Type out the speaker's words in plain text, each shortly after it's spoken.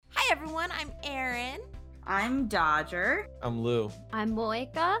I'm Erin. I'm Dodger. I'm Lou. I'm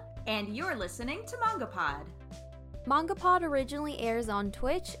Moeka. And you're listening to MangaPod. MangaPod originally airs on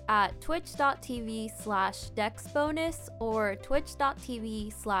Twitch at twitch.tv/dexbonus or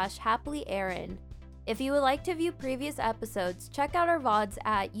twitch.tv/happilyerin. If you would like to view previous episodes, check out our VODs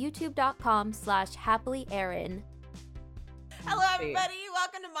at youtube.com/happilyerin. Hello, everybody.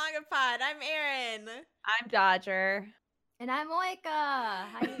 Welcome to MangaPod. I'm Erin. I'm Dodger. And I'm Moeka.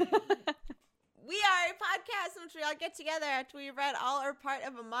 We are a podcast in which we all get together after we've read all or part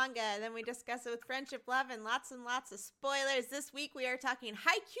of a manga, and then we discuss it with friendship, love, and lots of spoilers. This week we are talking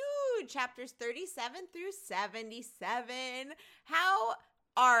Haikyuu, chapters 37 through 77. How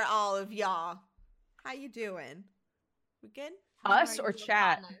are all of y'all? How you doing? We good? Us or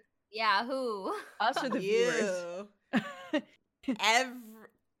chat? Yeah, who? Us or the viewers?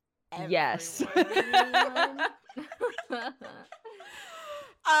 Yes.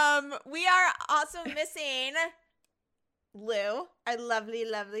 We are also missing Lou, our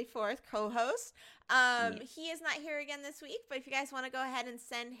lovely fourth co-host. He is not here again this week, but if you guys want to go ahead and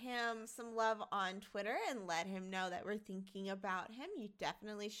send him some love on Twitter and let him know that we're thinking about him, you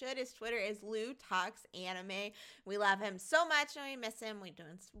definitely should. His Twitter is Lou Talks Anime. We love him so much and we miss him. We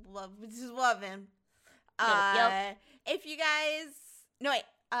just love him. Yep. If you guys,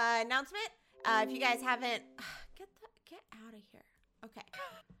 announcement. If you guys haven't, get out of here. Okay.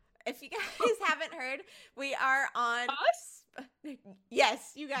 If you guys haven't heard, we are on Us?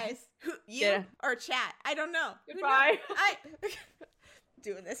 Yes, you guys. Or chat. I don't know. Goodbye. I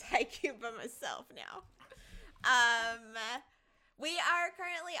doing this Haikyuu by myself now. We are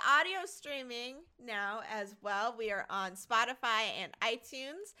currently audio streaming now as well. We are on Spotify and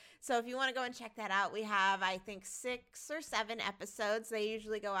iTunes. So if you want to go and check that out, we have, I think, 6 or 7 episodes. They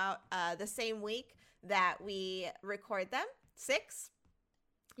usually go out the same week that we record them. 6?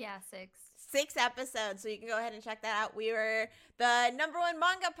 Yeah, 6. 6 episodes, so you can go ahead and check that out. We were the #1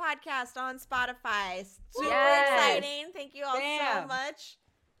 manga podcast on Spotify. Super exciting. Thank you all so much.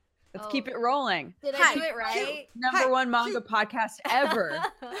 Let's keep it rolling. Did I do it right? #1 manga podcast ever.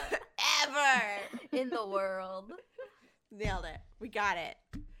 Ever. In the world. Nailed it. We got it.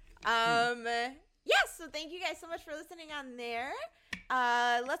 So thank you guys so much for listening on there.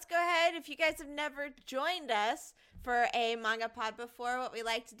 Let's go ahead. If you guys have never joined us for a manga pod before, what we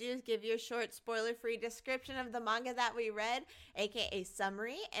like to do is give you a short spoiler-free description of the manga that we read, aka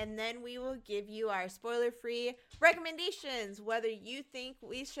summary, and then we will give you our spoiler-free recommendations, whether you think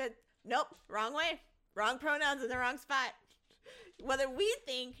we should, wrong way, wrong pronouns in the wrong spot, whether we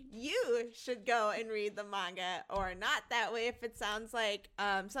think you should go and read the manga or not. That way, if it sounds like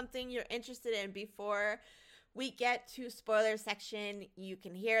something you're interested in before we get to spoiler section, you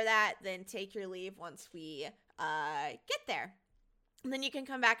can hear that, then take your leave once we get there. And then you can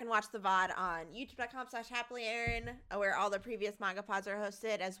come back and watch the VOD on youtube.com/happilyerin, where all the previous manga pods are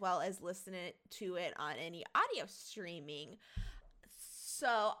hosted, as well as listen to it on any audio streaming.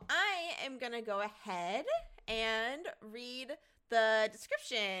 So I am going to go ahead and read the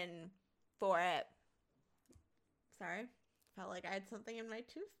description for it. Sorry. Felt like I had something in my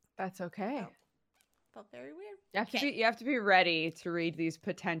tooth. That's okay. Felt very weird. You have to be ready to read these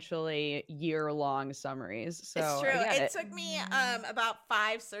potentially year-long summaries. So it's true. It took me about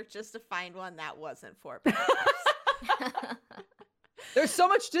 5 searches to find one that wasn't 4 paragraphs. There's so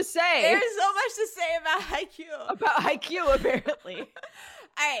much to say. There's so much to say about Haikyuu. Apparently. All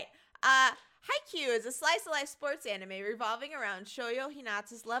right. Haikyuu is a slice-of-life sports anime revolving around Shoyo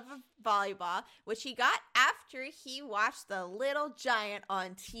Hinata's love of volleyball, which he got after he watched The Little Giant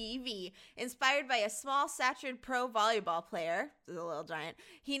on TV. Inspired by a small-statured pro volleyball player, The Little Giant,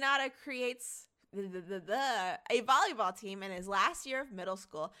 Hinata creates a volleyball team in his last year of middle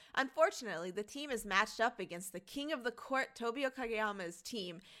school. Unfortunately, the team is matched up against the king of the court, Tobio Kageyama's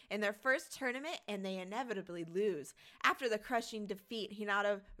team, in their first tournament, and they inevitably lose. After the crushing defeat,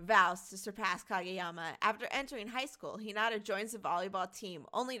 Hinata vows to surpass Kageyama. After entering high school, Hinata joins the volleyball team,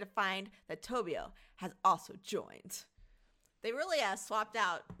 only to find that Tobio has also joined. They really swapped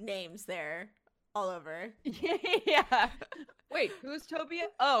out names there all over. Yeah. Wait, who's Tobio?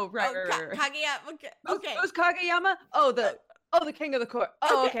 Oh, right. Kageyama. Okay. Who's Kageyama? Oh, the king of the court.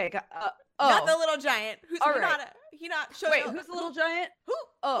 Oh, okay. Not the little giant. Who's all Hinata? Right. Wait, who's the little giant? Who?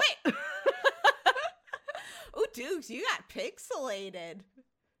 Oh. Wait. Ooh, Dukes, you got pixelated.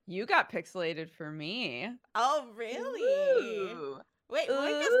 You got pixelated for me. Oh, really? Ooh. Wait,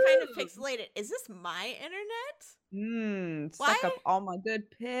 Moika's kind of pixelated. Is this my internet? Suck up all my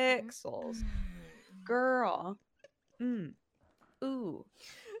good pixels. Girl. Ooh.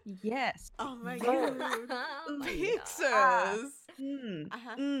 Yes. Oh my god. Oh my Pixels.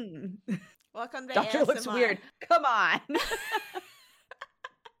 Uh-huh. Mm. Welcome to Doctor looks ASMR. weird. Come on.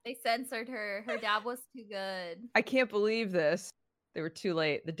 They censored her. Her dab was too good. I can't believe this. They were too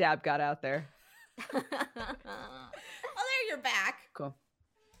late. The dab got out there. Oh, there you're back. Cool.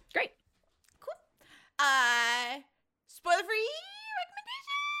 Great. Spoiler-free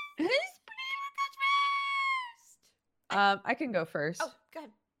recommendation. First. I can go first. Oh, go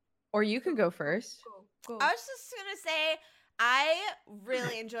ahead. Or you can go first. Go. I was just gonna say I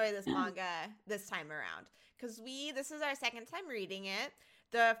really enjoy this manga this time around because this is our second time reading it.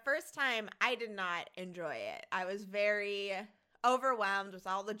 The first time I did not enjoy it. I was very overwhelmed with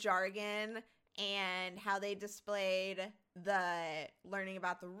all the jargon and how they displayed the learning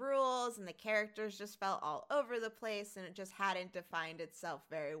about the rules, and the characters just felt all over the place and it just hadn't defined itself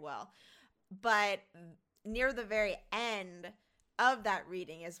very well. But near the very end of that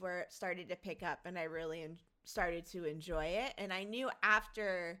reading is where it started to pick up and I really started to enjoy it. And I knew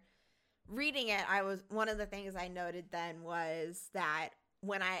after reading it, one of the things I noted then was that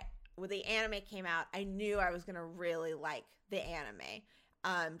when the anime came out, I knew I was going to really like the anime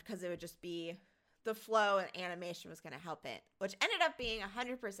because it would just be the flow and animation was going to help it, which ended up being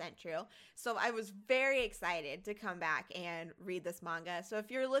 100% true. So I was very excited to come back and read this manga. So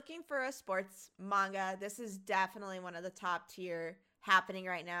if you're looking for a sports manga, this is definitely one of the top tier happening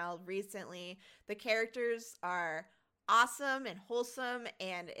right now recently. The characters are awesome and wholesome,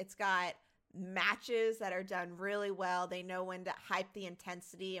 and it's got matches that are done really well. They know when to hype the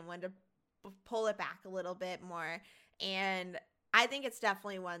intensity and when to pull it back a little bit more. And I think it's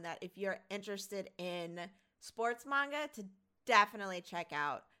definitely one that if you're interested in sports manga to definitely check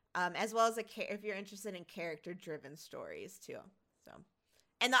out, as well as if you're interested in character-driven stories too. So,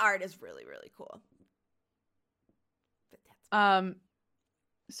 and the art is really, really cool. But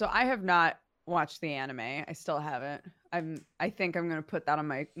so I have not watched the anime. I still haven't. I think I'm gonna put that on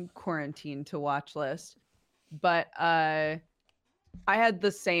my quarantine to watch list. But I had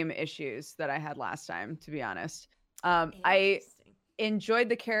the same issues that I had last time, to be honest. I enjoyed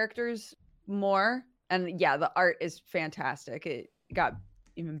the characters more, and yeah, the art is fantastic. It got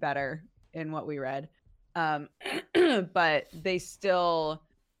even better in what we read. But they still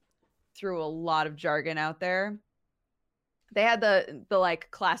threw a lot of jargon out there. They had the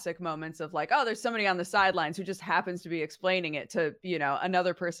like classic moments of like, oh, there's somebody on the sidelines who just happens to be explaining it to,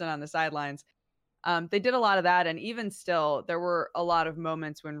 another person on the sidelines. They did a lot of that, and even still, there were a lot of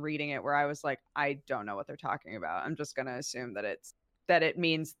moments when reading it where I was like, I don't know what they're talking about. I'm just gonna assume that it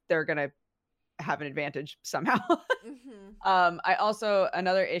means they're gonna have an advantage somehow. mm-hmm. I also,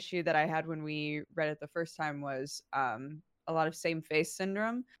 another issue that I had when we read it the first time was a lot of same face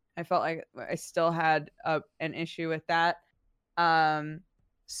syndrome. I felt like I still had an issue with that.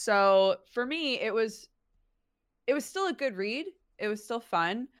 So for me, it was still a good read. It was still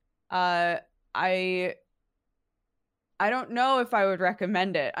fun. I don't know if I would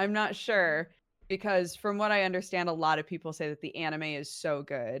recommend it. I'm not sure, because from what I understand, a lot of people say that the anime is so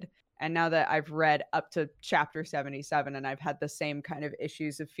good. And now that I've read up to chapter 77 and I've had the same kind of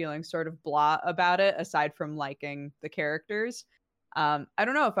issues of feeling sort of blah about it, aside from liking the characters, I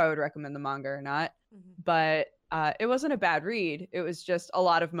don't know if I would recommend the manga or not. Mm-hmm. But it wasn't a bad read. It was just a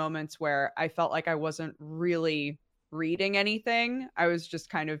lot of moments where I felt like I wasn't really reading anything. I was just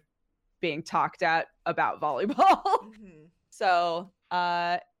kind of being talked at about volleyball. Mm-hmm. So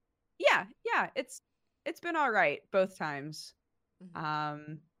yeah, it's been all right both times.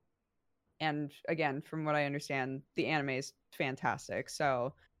 Mm-hmm. And again, from what I understand, the anime is fantastic.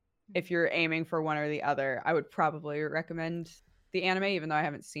 So if you're aiming for one or the other, I would probably recommend the anime, even though I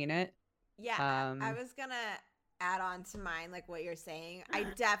haven't seen it. Yeah, I was gonna add on to mine, like what you're saying. I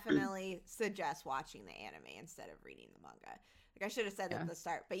definitely suggest watching the anime instead of reading the manga. Like I should have said that at the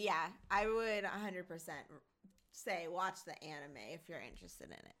start, but yeah, I would 100% say watch the anime if you're interested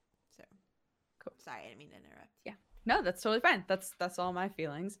in it. So cool. Sorry, I didn't mean to interrupt. Yeah, no, that's totally fine. That's all my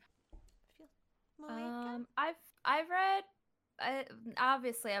feelings. I've read.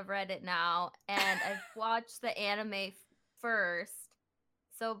 Obviously, I've read it now, and I've watched the anime first.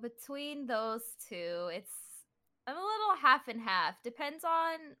 So between those two, I'm a little half and half. Depends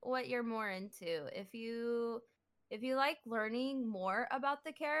on what you're more into. If you like learning more about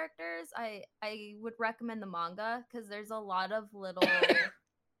the characters, I would recommend the manga, because there's a lot of little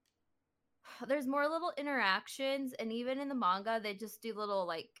there's more little interactions, and even in the manga they just do little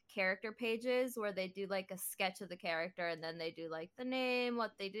like character pages where they do like a sketch of the character, and then they do like the name,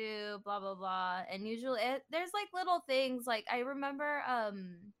 what they do, blah blah blah. And usually there's like little things, like I remember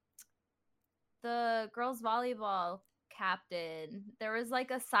the girls volleyball captain, there was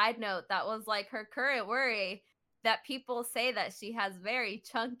like a side note that was like her current worry that people say that she has very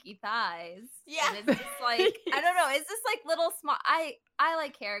chunky thighs. Yeah. And it's just like, I don't know. It's just like little small. I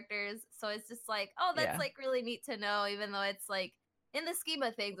like characters. So it's just like, oh, that's Yeah. like really neat to know, even though it's like in the scheme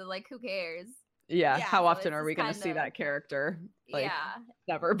of things, like, who cares? Yeah. Yeah, How so often it's are we just going to see kinda- that character? Like, yeah.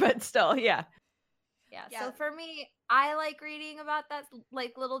 never, but still, yeah. Yeah. Yeah. So for me, I like reading about that,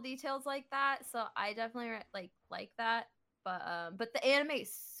 like little details like that. So I definitely like that. But the anime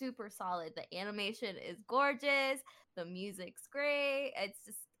is super solid. The animation is gorgeous. The music's great. It's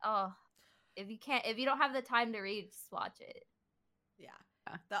just if you don't have the time to read, just watch it. Yeah.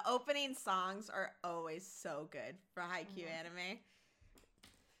 The opening songs are always so good for Haikyuu anime.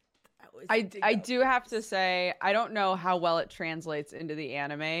 I do have to say, I don't know how well it translates into the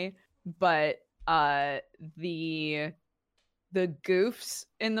anime, but the goofs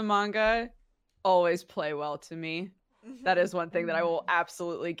in the manga always play well to me. That is one thing that I will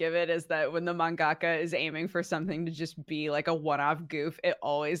absolutely give it, is that when the mangaka is aiming for something to just be like a one-off goof, it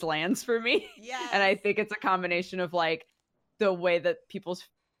always lands for me. Yeah. And I think it's a combination of like the way that people's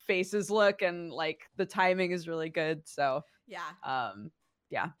faces look and like the timing is really good. So yeah.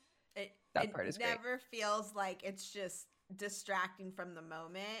 That part is great. It never feels like it's just distracting from the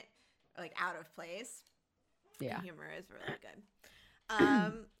moment, like out of place. Yeah. The humor is really good.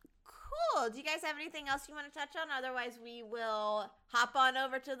 Cool. Do you guys have anything else you want to touch on? Otherwise, we will hop on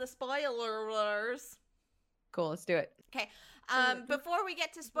over to the spoilers. Cool, let's do it. Okay. Absolutely. Before we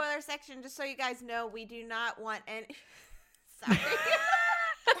get to spoiler section, just so you guys know, we do not want any. Sorry.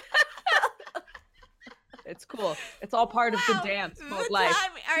 It's cool. It's all part of the Wow, dance called the life.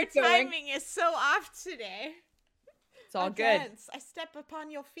 our Keep going. timing is so off today. It's all A good. dance. I step upon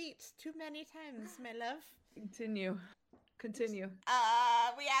your feet too many times, my love. Continue. We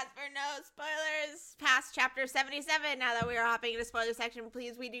asked for no spoilers past chapter 77. Now that we are hopping into spoiler section,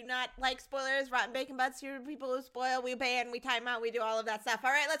 please, we do not like spoilers. Rotten bacon butts, you're people who spoil, we ban, we time out, we do all of that stuff.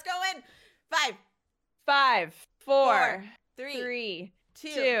 All right, let's go in. 5, 4, 3, 3, 2,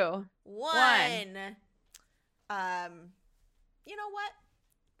 2. 1. You know what?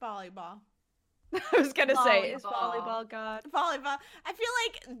 Volleyball. I was gonna say, is Volleyball. volleyball god? Volleyball. I feel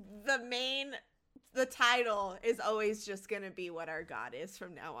like the title is always just going to be what our god is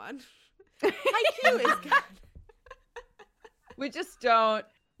from now on. Haikyuu is god.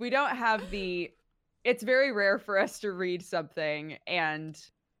 We don't have it's very rare for us to read something and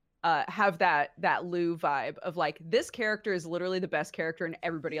have that Lou vibe of like, this character is literally the best character and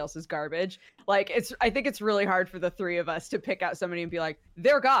everybody else is garbage. Like, I think it's really hard for the three of us to pick out somebody and be like,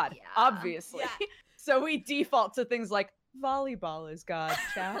 they're god, Yeah. obviously. Yeah. So we default to things like volleyball is god,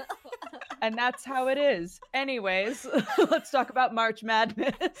 chat. And that's how it is. Anyways, let's talk about March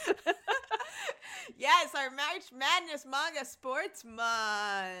Madness. Yes, our March Madness Manga Sports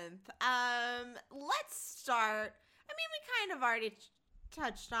Month. Let's start. I mean, we kind of already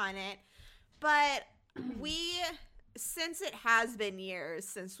touched on it, but since it has been years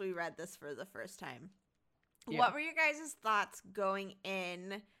since we read this for the first time, Yeah. what were your guys' thoughts going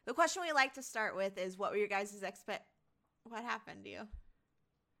in? The question we like to start with is, what were your guys' what happened to you?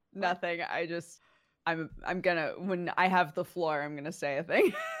 Nothing. I'm gonna, when I have the floor, I'm gonna say a thing.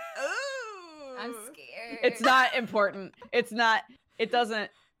 Ooh. I'm scared. It's not important. It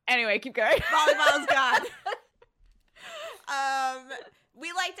doesn't. Anyway, keep going. Volleyball's god.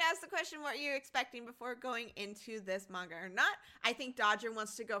 We like to ask the question, what are you expecting before going into this manga or not? I think Dodger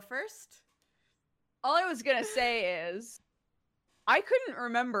wants to go first. All I was gonna say is, I couldn't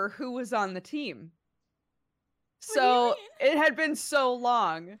remember who was on the team. What do you So mean? it had been so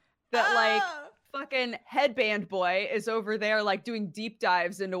long that like Oh. fucking headband boy is over there like doing deep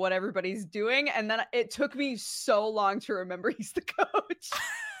dives into what everybody's doing, and then it took me so long to remember he's the coach.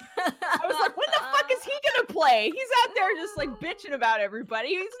 I was like, when the fuck is he gonna play? He's out there just like bitching about everybody.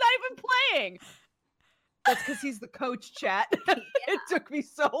 He's not even playing. That's because he's the coach, chat. It took me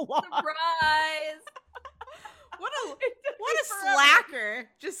so long. Surprise! What a forever. slacker,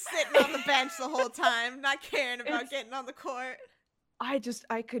 just sitting on the bench the whole time, not caring about getting on the court. I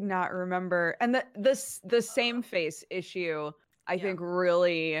could not remember. And the same face issue, I Yeah. think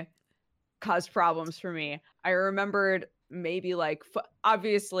really caused problems for me. I remembered maybe like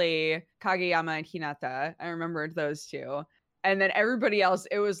obviously Kageyama and Hinata. I remembered those two. And then everybody else,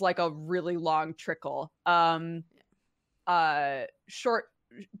 it was like a really long trickle. Short,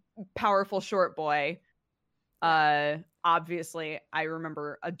 powerful short boy. Obviously I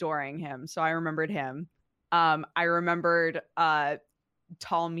remember adoring him, so I remembered him. I remembered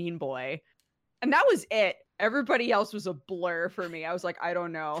tall mean boy, and that was it. Everybody else was a blur for me. I was like, I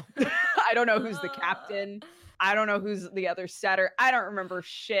don't know. I don't know who's the captain. I don't know who's the other setter. I don't remember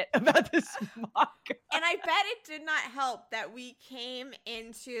shit about this manga. And I bet it did not help that we came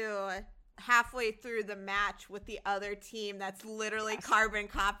into halfway through the match with the other team that's literally carbon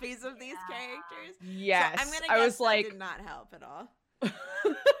copies of these characters. Yes. So I'm gonna I guess was like, did not help at all. It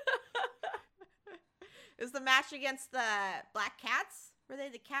was the match against the Black Cats. Were they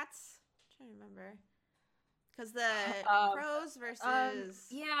the cats? I'm trying to remember. Because the crows versus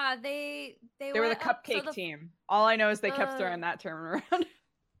yeah, they were the cupcake team. All I know is they kept throwing that term around.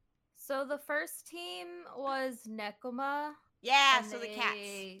 So the first team was Nekoma. Yeah, so the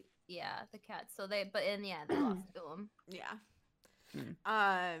cats. Yeah, the cats. So but in the end they lost to them. Yeah.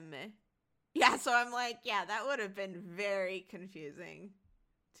 Yeah, so I'm like, yeah, that would have been very confusing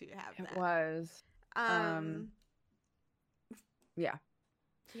to have that. It was. Yeah.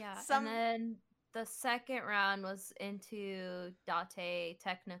 Yeah. And then the second round was into Date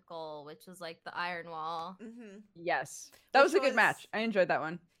Technical, which was like the Iron Wall. Mm-hmm. Yes. That was a good match. I enjoyed that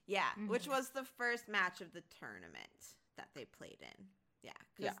one. Yeah, which was the first match of the tournament that they played in. Yeah,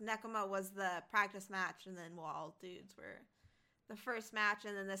 because Nekoma was the practice match, and then Wall Dudes were the first match,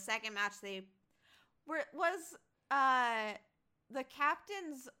 and then the second match was the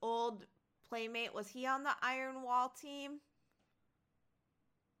captain's old playmate. Was he on the Iron Wall team?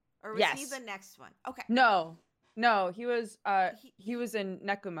 Or was he the next one? Okay. No, he was he was in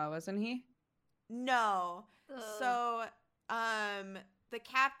Nekoma, wasn't he? No. So the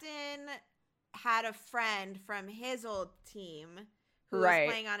captain had a friend from his old team who was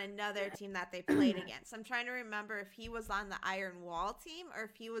playing on another team that they played against. I'm trying to remember if he was on the Iron Wall team or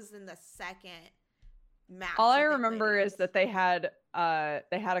if he was in the second match. All I remember is that they had a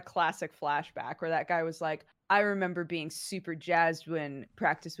classic flashback where that guy was like, I remember being super jazzed when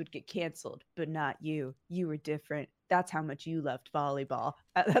practice would get canceled, but not you. You were different. That's how much you loved volleyball.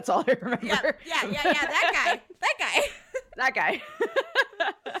 That's all I remember. Yeah, that guy. That guy.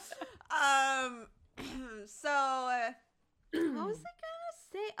 So what was I gonna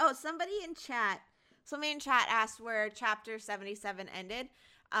say? Oh, somebody in chat asked where chapter 77 ended.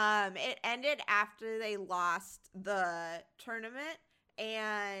 It ended after they lost the tournament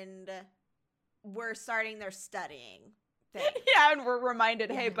and were starting their studying thing. Yeah, and we're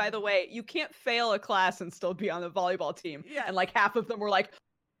reminded, hey, by the way, you can't fail a class and still be on the volleyball team. Yeah. And like half of them were like,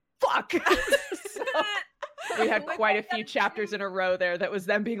 fuck. So we had quite a few chapters in a row there that was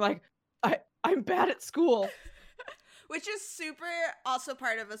them being like, I'm bad at school. Which is super also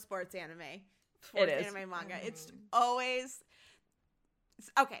part of a sports anime. Anime manga. It's always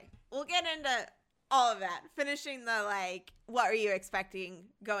okay. We'll get into all of that. Finishing the like, what were you expecting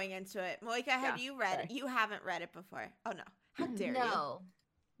going into it? Malika, have you read it? You haven't read it before. Oh no. How dare you?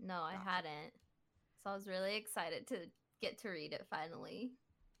 No, I hadn't. So I was really excited to get to read it finally.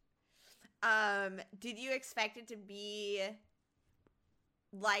 Did you expect it to be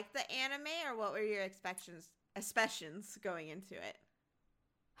like the anime, or what were your expectations going into it?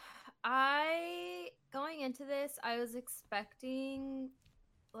 Going into this, I was expecting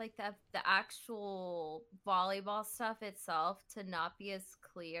like the actual volleyball stuff itself to not be as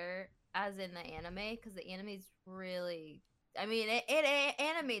clear as in the anime, because the anime is really, I mean, it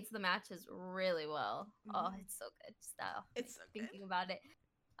animates the matches really well. Oh, it's so good stuff. It's so thinking good. about it.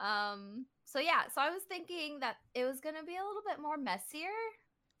 So I was thinking that it was gonna be a little bit more messier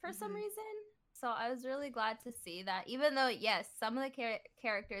for some reason. So I was really glad to see that, even though yes, some of the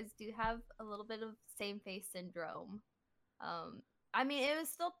characters do have a little bit of same face syndrome. I mean, it was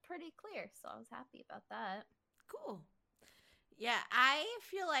still pretty clear, so I was happy about that. Cool. Yeah, I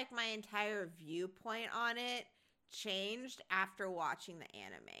feel like my entire viewpoint on it changed after watching the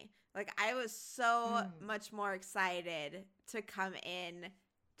anime. Like, I was so much more excited to come in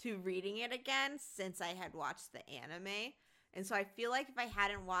to reading it again since I had watched the anime. And so I feel like if I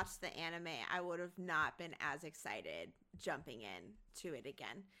hadn't watched the anime, I would have not been as excited jumping in to it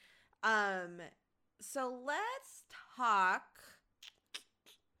again. So let's talk.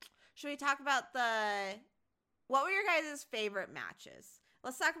 Should we talk about what were your guys' favorite matches?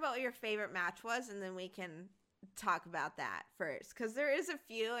 Let's talk about what your favorite match was, and then we can talk about that first. Because there is a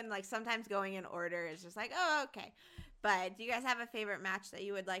few, and like sometimes going in order is just like, oh, okay. But do you guys have a favorite match that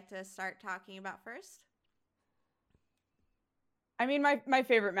you would like to start talking about first? I mean, my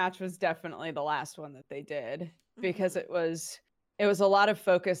favorite match was definitely the last one that they did, because it was a lot of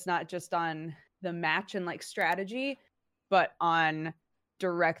focus not just on the match and like strategy, but on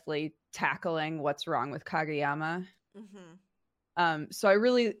directly tackling what's wrong with Kageyama. So I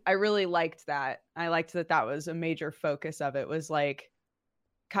really liked that. I liked that was a major focus of it, was like,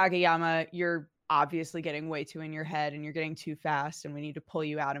 Kageyama, you're obviously getting way too in your head and you're getting too fast, and we need to pull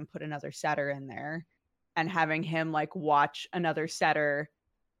you out and put another setter in there. and having him like watch another setter,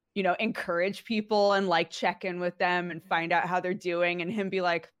 you know, encourage people and like check in with them and find out how they're doing, and him be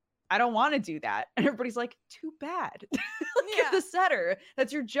like, I don't want to do that. And everybody's like, too bad. Look at the setter.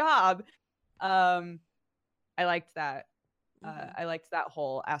 That's your job. I liked that. I liked that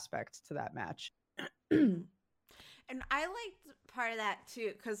whole aspect to that match. And I liked part of that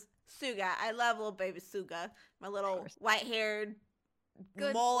too, because Suga, I love little baby Suga, my little white-haired,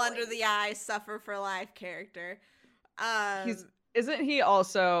 Good mole boy. under the eye, suffer for life character. Isn't he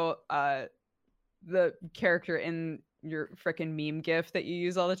also the character in your freaking meme gif that you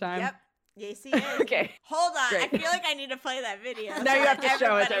use all the time? Yep. Yes, he is. Okay. Hold on. Great. I feel like I need to play that video. Now you have to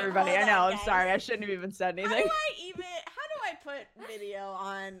show it to Everybody, everybody. I hold know. on, I'm guys. sorry. I shouldn't have even said anything. How do I put video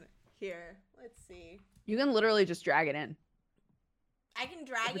on here? Let's see. You can literally just drag it in. I can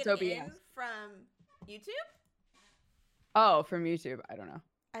drag It's it OBS. in from YouTube? Oh, from YouTube. I don't know.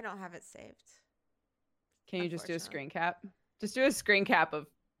 I don't have it saved. Can you just do a Unfortunately. screen cap? Just do a screen cap of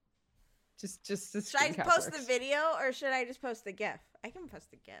just a Should I screen cap post the works. video or should I just post the GIF? I can post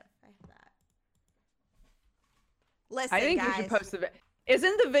the GIF. I have that. Listen, I think guys. you should post the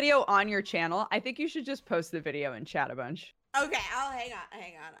Isn't the video on your channel? I think you should just post the video and chat a bunch. Okay, I'll hang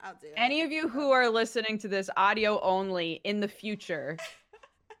on. I'll do it. Any of you who are listening to this audio only in the future,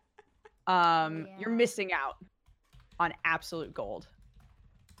 you're missing out on absolute gold.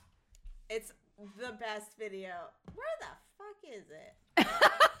 It's the best video. Where the fuck is it?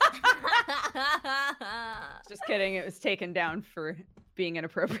 Just kidding. It was taken down for being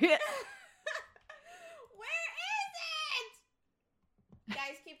inappropriate. Where is it?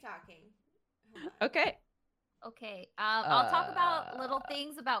 Guys, keep talking. Hold on. Okay, Okay. I'll talk about little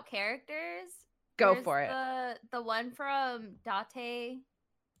things about characters. go There's for it. The one from Date,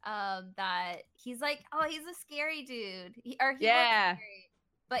 that he's like, oh, he's a scary dude. He looks Yeah. scary,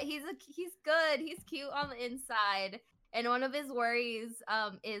 but he's good. He's cute on the inside. And one of his worries,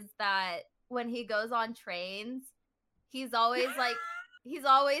 is that when he goes on trains, he's always like, he's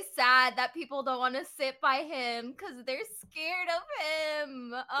always sad that people don't want to sit by him because they're scared of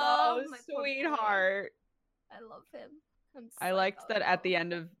him. Oh, my poor boy. sweetheart. I love him. I'm just I like, liked oh, that at no. the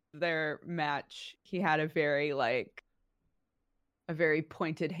end of their match, he had a very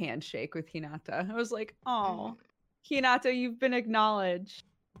pointed handshake with Hinata. I was like, oh, Hinata, you've been acknowledged.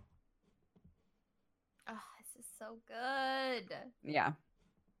 Oh, this is so good. Yeah.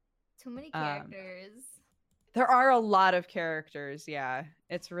 Too many Um, characters. There are a lot of characters. Yeah.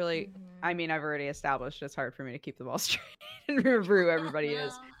 It's really, Mhm. I mean, I've already established it's hard for me to keep them all straight and remember who everybody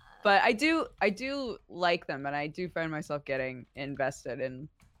is. But I do like them, and I do find myself getting invested in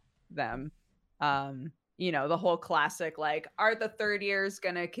them. You know, the whole classic, like, are the third years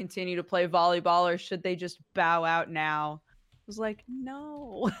gonna continue to play volleyball, or should they just bow out now? I was like,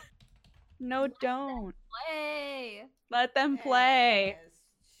 no. No, don't. Play. Let them play. Yes,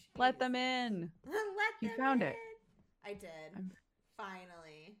 Let jeez. them in. Let You them found it. in. I did. I'm-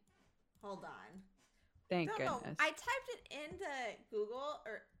 Finally. Hold on. Thank Don't goodness. know. I typed it into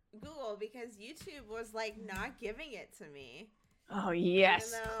Google because YouTube was like not giving it to me. Oh yes.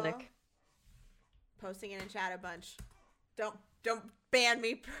 Even though- Click. Posting it in chat a bunch. Don't ban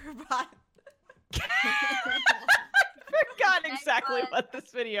me per bot. Forgot exactly what? what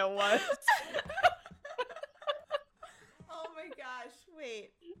this video was. Oh my gosh!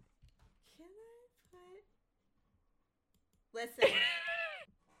 Wait. Can I put? Listen.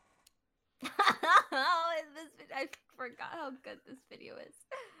 Oh, and I forgot how good this video is.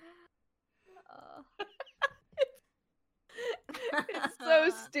 Oh. It's so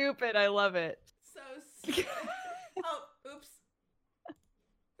stupid. I love it. So stupid. Oh, oops.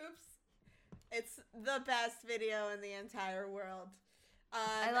 Oops. It's the best video in the entire world.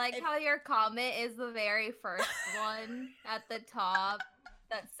 I like how your comment is the very first one at the top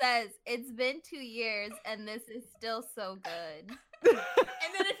that says, "It's been 2 years and this is still so good."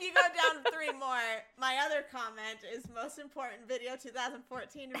 And then if you go down 3 more, my other comment is most important video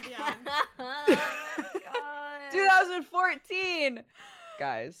 2014 and beyond. God. 2014.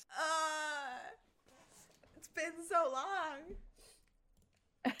 Guys. It's been so long.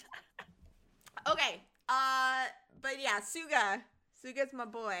 Okay. But yeah, Suga. Suga's my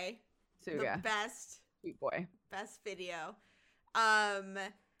boy. Suga. The best Sweet boy. video.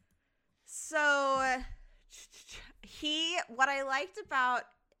 So what I liked about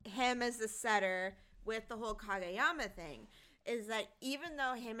him as a setter with the whole Kageyama thing is that even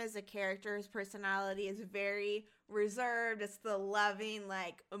though him as a character, his personality is very reserved, it's the loving,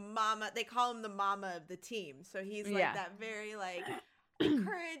 like, mama, they call him the mama of the team. So he's like Yeah. that very like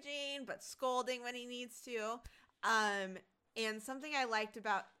encouraging but scolding when he needs to. And something I liked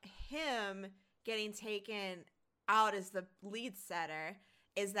about him getting taken out as the lead setter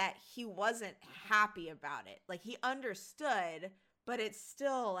is that he wasn't happy about it. Like, he understood, but it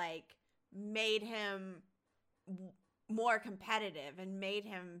still, like, made him more competitive and made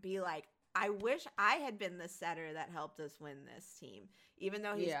him be like, I wish I had been the setter that helped us win this team. Even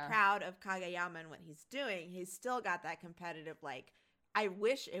though he's proud of Kageyama and what he's doing, he's still got that competitive, like, I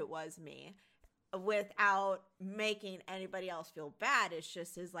wish it was me, without making anybody else feel bad. It's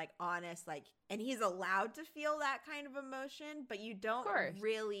just his, like, honest, like, and he's allowed to feel that kind of emotion, but you don't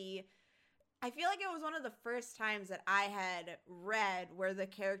really. I feel like it was one of the first times that I had read where the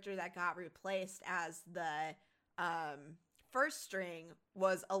character that got replaced as the first string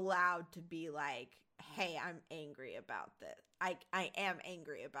was allowed to be like, hey, I'm angry about this. I am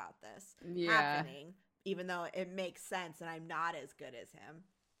angry about this happening, even though it makes sense and I'm not as good as him.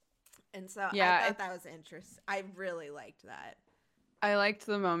 And so I thought that was interesting. I really liked that. I liked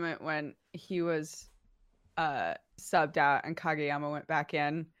the moment when he was subbed out and Kageyama went back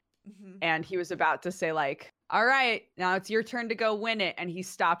in, and he was about to say, like, all right, now it's your turn to go win it. And he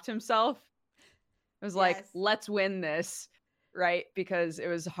stopped himself. It was like, let's win this, right? Because it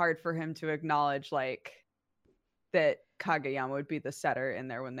was hard for him to acknowledge, like, that Kageyama would be the setter in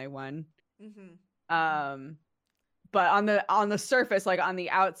there when they won. But on the surface, like on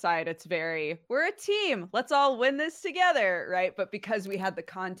the outside, it's very, we're a team. Let's all win this together, right? But because we had the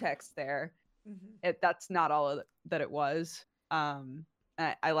context there, that's not all that it was.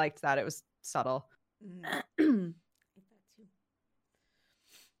 I liked that. It was subtle. It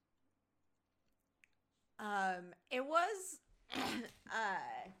was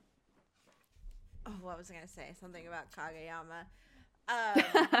what was I gonna say? Something about Kageyama.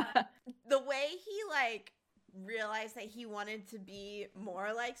 The way he, like, realized that he wanted to be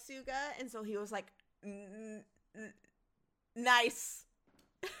more like Suga, and so he was like, nice.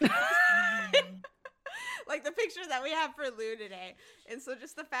 Like the picture that we have for Lou today. And so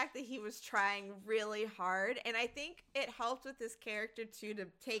just the fact that he was trying really hard, and I think it helped with this character too, to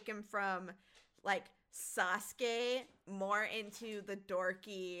take him from, like, Sasuke more into the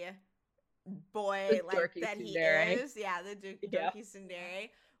dorky boy, like, dorky that he is. Yeah, the dorky tsundere,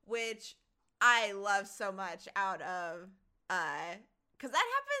 which I love so much out of, because that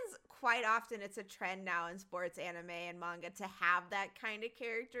happens quite often. It's a trend now in sports, anime, and manga to have that kind of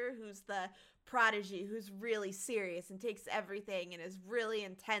character who's the prodigy, who's really serious and takes everything and is really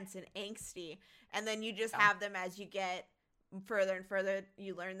intense and angsty. And then you just have them as you get further and further,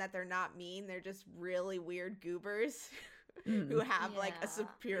 you learn that they're not mean. They're just really weird goobers who have like a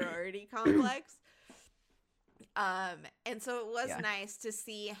superiority complex. And so it was nice to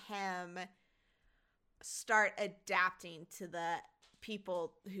see him start adapting to the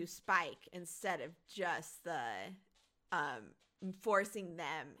people who spike instead of just the forcing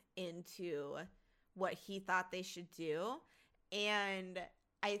them into what he thought they should do. And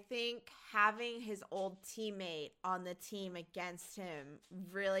I think having his old teammate on the team against him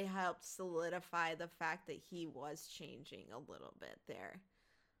really helped solidify the fact that he was changing a little bit there.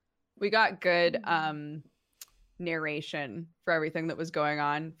 We got good narration for everything that was going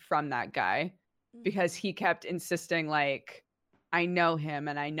on from that guy, because he kept insisting, like, I know him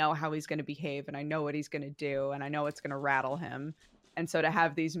and I know how he's going to behave and I know what he's going to do and I know it's going to rattle him. And so to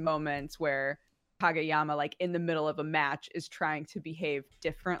have these moments where Kageyama, like, in the middle of a match is trying to behave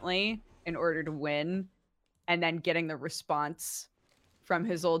differently in order to win, and then getting the response from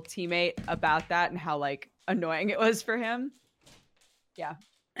his old teammate about that and how, like, annoying it was for him. Yeah.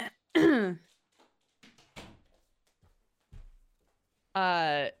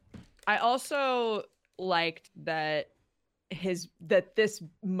 I also liked that this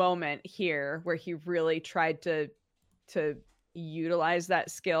moment here where he really tried to utilize that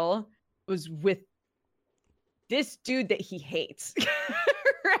skill was with this dude that he hates.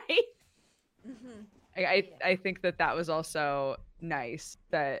 Right? I think that was also nice,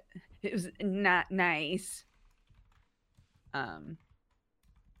 that it was not nice.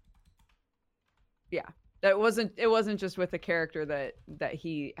 Yeah, that it wasn't just with a character that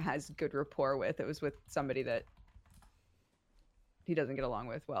he has good rapport with. It was with somebody that he doesn't get along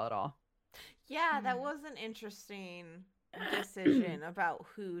with well at all. Yeah, that was an interesting decision about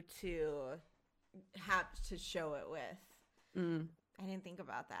who to have to show it with. I didn't think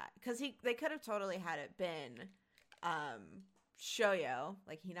about that, because they could have totally had it been Shoyo,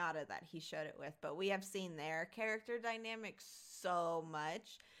 like Hinata, that he showed it with, but we have seen their character dynamics so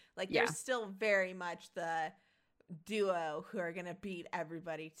much. Like, they're still very much the duo who are gonna beat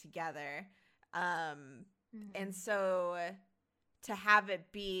everybody together. And so to have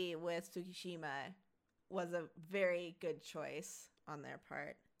it be with Tsukishima was a very good choice on their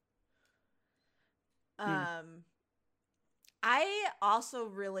part. I also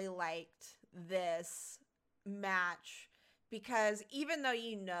really liked this match because even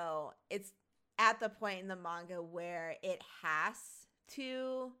though it's at the point in the manga where it has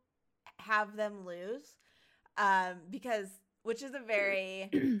to have them lose, because which is a very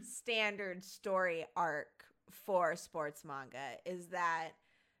standard story arc for sports manga, is that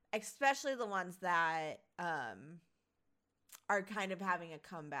especially the ones that are kind of having a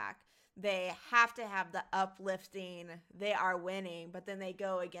comeback, they have to have the uplifting, they are winning, but then they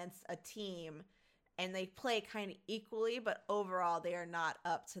go against a team and they play kind of equally, but overall they are not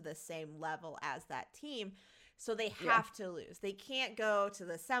up to the same level as that team. So they have to lose. They can't go to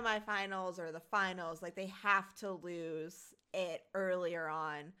the semifinals or the finals. Like, they have to lose it earlier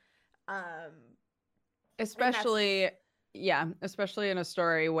on. Especially in a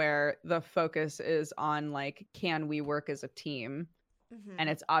story where the focus is on, like, can we work as a team? Mm-hmm. And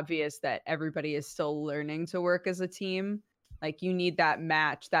it's obvious that everybody is still learning to work as a team. Like, you need that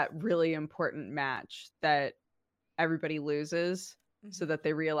match, that really important match that everybody loses, so that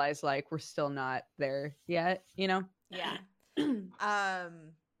they realize, like, we're still not there yet, you know? Yeah.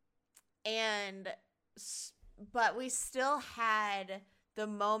 But we still had the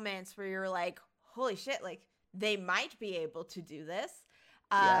moments where you're like, holy shit, like, they might be able to do this.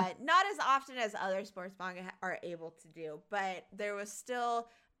 Not as often as other sports manga are able to do, but there was still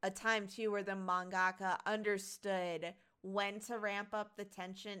a time too where the mangaka understood when to ramp up the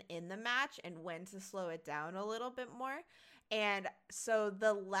tension in the match and when to slow it down a little bit more. And so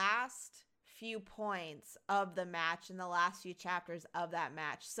the last few points of the match and the last few chapters of that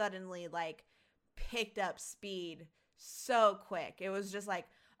match suddenly, like, picked up speed so quick. It was just like,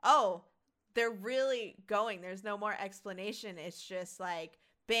 oh, they're really going. There's no more explanation. It's just like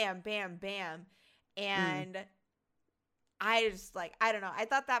bam, bam, bam. And I just, like, I don't know. I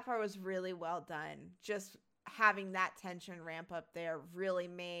thought that part was really well done. Just having that tension ramp up there really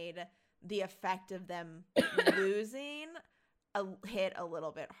made the effect of them losing hit a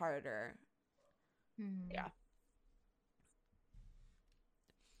little bit harder. Yeah.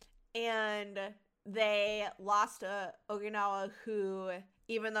 And they lost to Okinawa, who,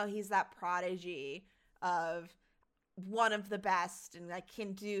 even though he's that prodigy of one of the best and, like,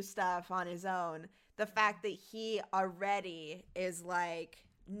 can do stuff on his own, the fact that he already is like,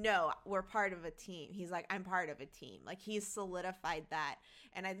 no, we're part of a team. He's like, I'm part of a team. Like, he's solidified that.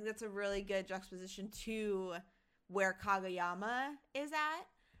 And I think that's a really good juxtaposition to where Kageyama is at.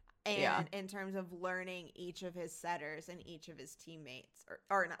 And in terms of learning each of his setters and each of his teammates,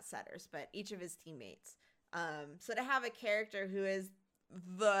 or not setters, but each of his teammates. So to have a character who is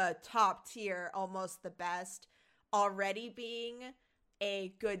the top tier, almost the best, already being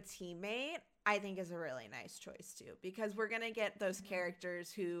a good teammate, I think is a really nice choice too, because we're going to get those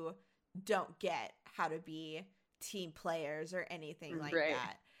characters who don't get how to be team players or anything like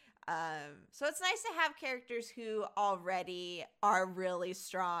that. So it's nice to have characters who already are really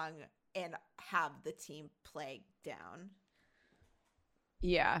strong and have the team play down.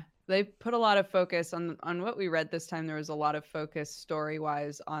 Yeah, they put a lot of focus on what we read this time. There was a lot of focus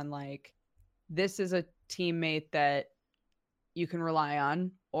story-wise on, like, this is a teammate that you can rely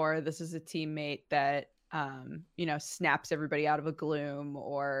on, or this is a teammate that snaps everybody out of a gloom,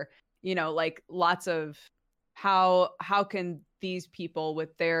 or, like, lots of how can these people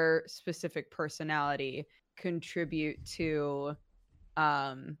with their specific personality contribute to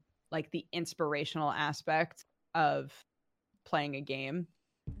like the inspirational aspect of playing a game.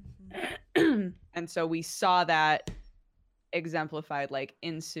 And so we saw that exemplified, like,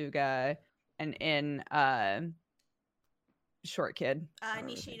 in Suga and in Short Kid.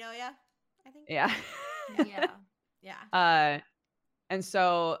 Nishinoya, I think. Yeah. Yeah. And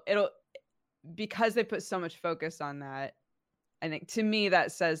so because they put so much focus on that, I think, to me,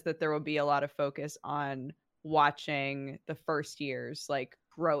 that says that there will be a lot of focus on watching the first years, like,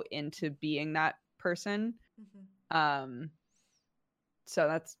 grow into being that person. So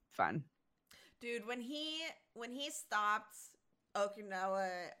that's fun. Dude, when he stopped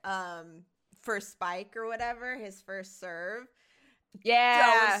Okinawa for spike or whatever, his first serve,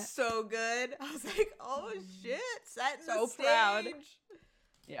 that was so good. I was like, oh shit, setting the stage. Proud.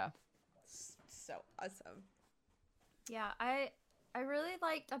 Yeah. So awesome. Yeah, I really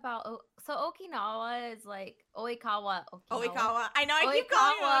liked about so Okinawa is like Oikawa. I know, I keep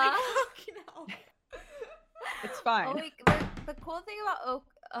calling it Okinawa. It's fine. The cool thing about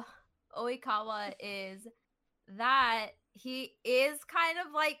Oikawa is that he is kind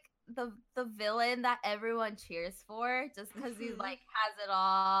of like the villain that everyone cheers for, just because he's like has it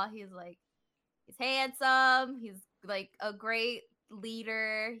all. He's handsome. He's like a great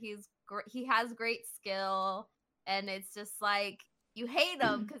leader. He's he has great skill, and it's just like you hate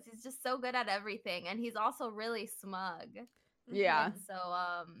him because he's just so good at everything, and he's also really smug. Yeah. And so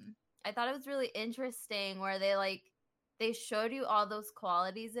I thought it was really interesting where they showed you all those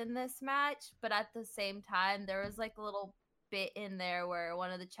qualities in this match, but at the same time there was like a little bit in there where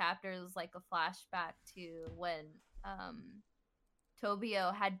one of the chapters was like a flashback to when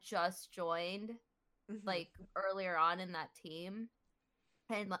Tobio had just joined like earlier on in that team,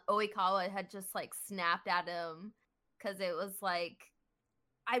 and Oikawa had just like snapped at him because it was like,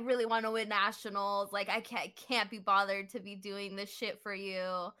 I really want to win nationals, like I can't be bothered to be doing this shit for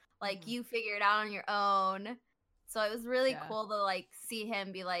you, like you figure it out on your own. So it was really cool to like see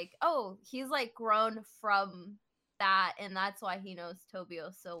him be like, oh, he's like grown from that, and that's why he knows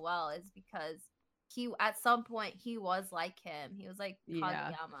Tobio so well, is because he at some point he was like him. He was like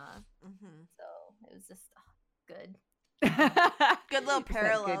Kageyama. So it was just good. Good little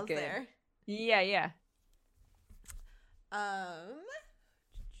parallels there. Yeah. So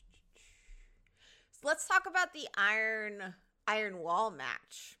let's talk about the Iron Wall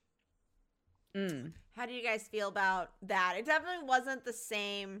match. How do you guys feel about that? It definitely wasn't the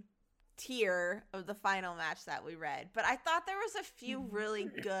same tier of the final match that we read, but I thought there was a few really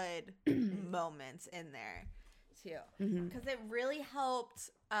good moments in there too, because it really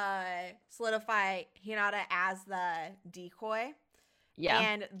helped solidify Hinata as the decoy. Yeah,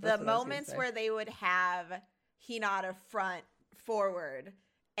 and the moments where they would have Hinata front forward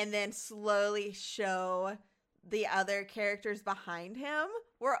and then slowly show the other characters behind him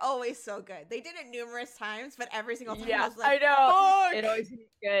were always so good. They did it numerous times, but every single time I was like, I know. Fuck! It always was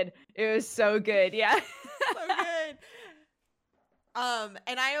good. It was so good. Yeah. So good.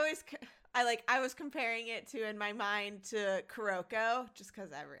 And I was comparing it to, in my mind, to Kuroko, just because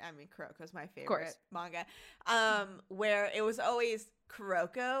Kuroko's my favorite manga. Where it was always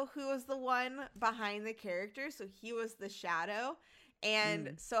Kuroko who was the one behind the character, so he was the shadow.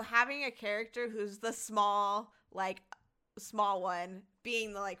 And so having a character who's the small one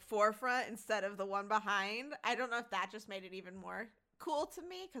being the like forefront instead of the one behind, I don't know if that just made it even more cool to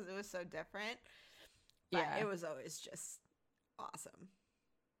me because it was so different. But it was always just awesome.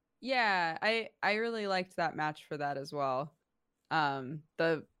 Yeah, I really liked that match for that as well.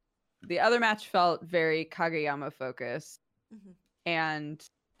 The other match felt very Kageyama focused, and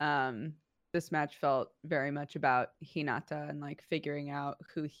this match felt very much about Hinata and like figuring out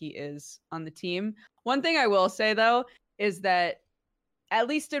who he is on the team. One thing I will say though is that at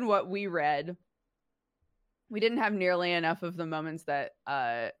least in what we read, we didn't have nearly enough of the moments that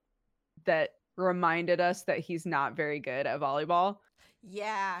that reminded us that he's not very good at volleyball.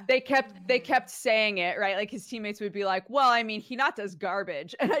 Yeah. They kept saying it, right? Like his teammates would be like, well, I mean, Hinata's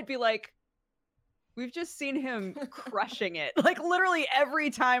garbage. And I'd be like, we've just seen him crushing it. Like literally every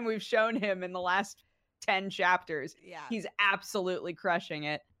time we've shown him in the last 10 chapters, he's absolutely crushing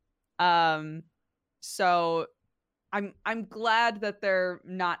it. So I'm glad that they're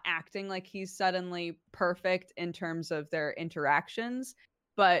not acting like he's suddenly perfect in terms of their interactions,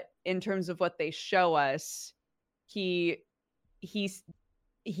 but in terms of what they show us, he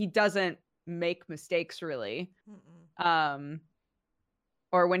doesn't make mistakes really.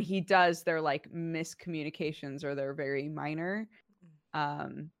 Or when he does, they're like miscommunications or they're very minor.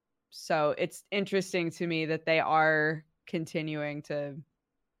 So it's interesting to me that they are continuing to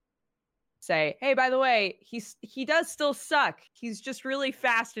say, hey, by the way, he does still suck. He's just really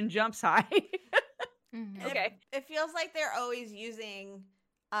fast and jumps high. Okay. It feels like they're always using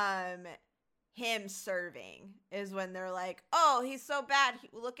him serving is when they're like, oh, he's so bad.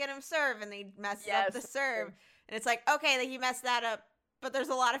 Look at him serve. And they mess up the serve. And it's like, okay, he messed that up. But there's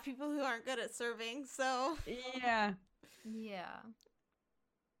a lot of people who aren't good at serving, so. Yeah.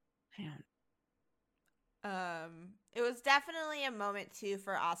 It was definitely a moment too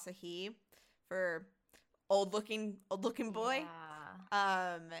for Asahi, for old looking boy.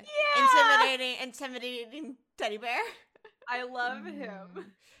 Intimidating teddy bear. I love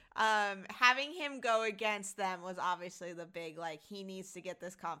him. Having him go against them was obviously the big, like, he needs to get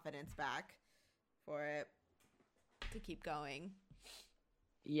this confidence back for it to keep going.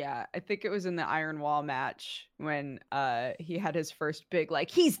 Yeah, I think it was in the Iron Wall match when he had his first big, like,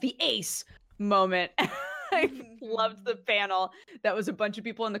 he's the ace moment. I loved the panel. That was a bunch of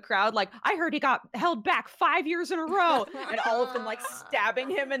people in the crowd like, I heard he got held back 5 years in a row. And all of them like stabbing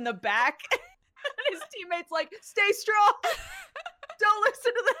him in the back. And his teammates like, stay strong. Don't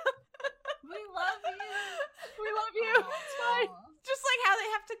listen to them. We love you. We love you. It's fine. Just like how they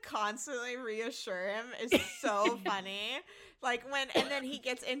have to constantly reassure him is so funny. Like and then he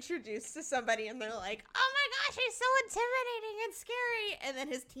gets introduced to somebody and they're like, oh my god, she's so intimidating and scary. And then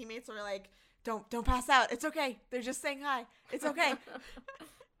his teammates were like, don't pass out. It's okay. They're just saying hi. It's okay.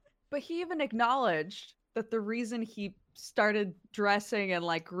 But he even acknowledged that the reason he started dressing and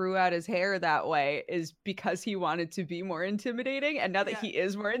like grew out his hair that way is because he wanted to be more intimidating. And now that he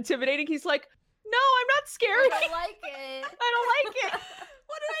is more intimidating, he's like, no, I'm not scary. I don't like it. I don't like it.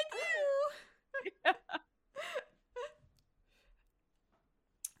 What do I do?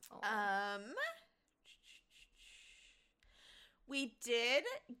 We did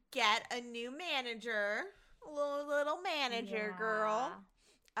get a new manager, a little manager girl,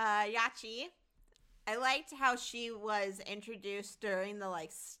 Yachi. I liked how she was introduced during the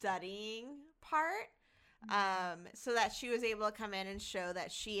like studying part, so that she was able to come in and show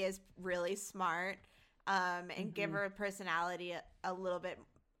that she is really smart, and give her personality a little bit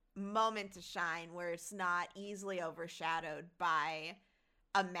moment to shine, where it's not easily overshadowed by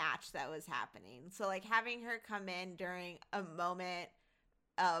a match that was happening. So like having her come in during a moment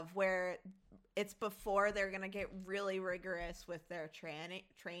of where it's before they're gonna get really rigorous with their training,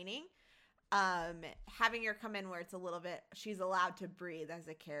 having her come in where it's a little bit, she's allowed to breathe as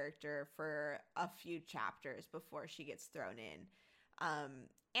a character for a few chapters before she gets thrown in, and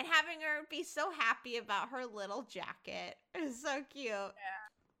having her be so happy about her little jacket is so cute.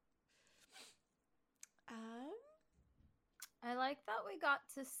 I like that we got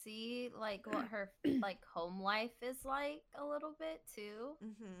to see like what her like home life is like a little bit too,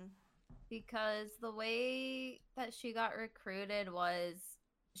 because the way that she got recruited was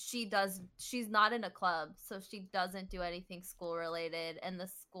she's not in a club, so she doesn't do anything school related, and the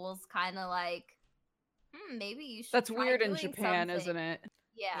school's kind of like, maybe you should. That's try weird in doing Japan, something. isn't it?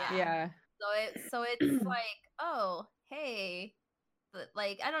 Yeah. So it's like, oh, hey. But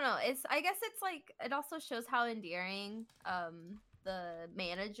like, I don't know, I guess it's like, it also shows how endearing the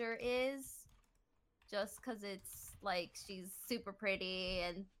manager is, just because it's like she's super pretty,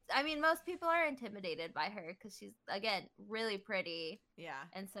 and I mean most people are intimidated by her because she's, again, really pretty,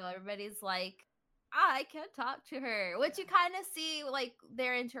 and so everybody's like, I can't talk to her, which you kind of see like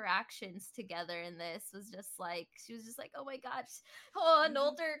their interactions together in this was just like, she was just like, oh my gosh, an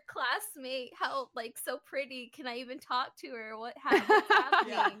older classmate, how like so pretty, can I even talk to her, what's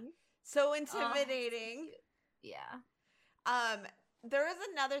happening? So intimidating. There was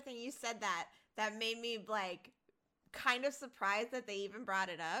another thing you said that made me like kind of surprised that they even brought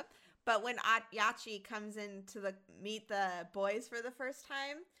it up, but when Yachi comes in to meet the boys for the first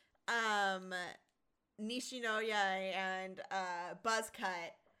time, Nishinoya and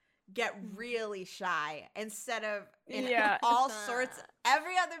Buzzcut get really shy instead of all sorts.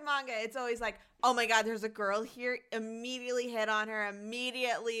 Every other manga, it's always like, oh my god, there's a girl here, immediately hit on her,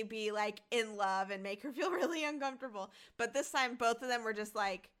 immediately be like in love and make her feel really uncomfortable. But this time both of them were just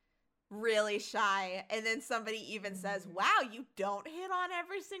like really shy, and then somebody even says, wow, you don't hit on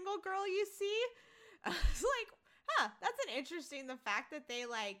every single girl you see. It's like, that's an interesting, the fact that they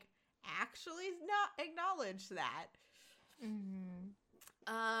like actually not acknowledge that.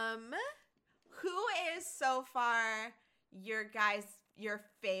 Who is so far your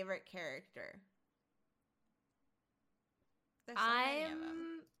favorite character? There's so many of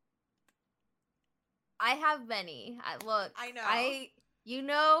them. I have many. I know. You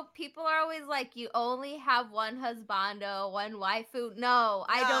know, people are always like, you only have one husbando, one waifu. No,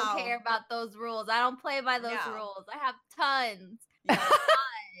 I don't care about those rules. I don't play by those rules. I have tons. But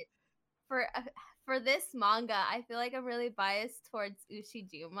for this manga, I feel like I'm really biased towards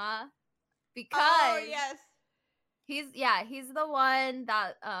Ushijima, because he's the one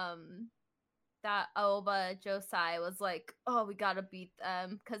that that Aoba Josai was like, oh, we gotta beat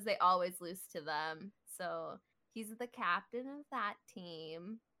them because they always lose to them. So he's the captain of that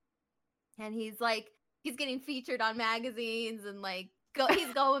team, and he's getting featured on magazines and like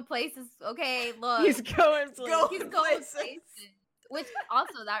he's going places. Okay, look, he's going places. Which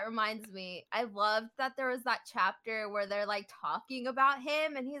also, that reminds me, I loved that there was that chapter where they're like talking about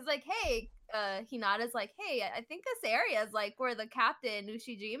him, and he's like, hey, Hinata's like, hey, I think this area is like where the captain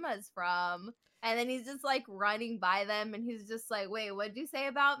Ushijima is from. And then he's just like running by them, and he's just like, wait, what'd you say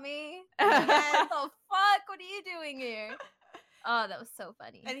about me? What the fuck? What are you doing here? Oh, that was so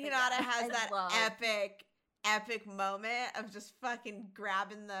funny. And Hinata has that epic moment of just fucking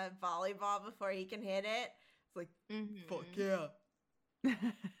grabbing the volleyball before he can hit it. It's like, fuck yeah.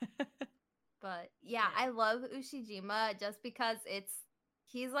 But yeah, I love Ushijima just because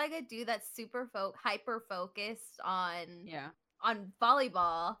he's like a dude that's super hyper focused on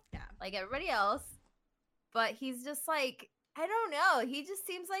volleyball, like everybody else, but he's just like, I don't know, he just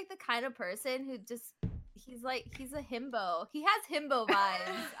seems like the kind of person who He's a himbo. He has himbo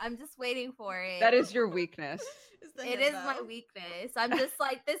vibes. I'm just waiting for it. That is your weakness. It is my weakness. I'm just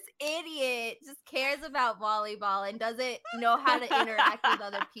like, this idiot just cares about volleyball and doesn't know how to interact with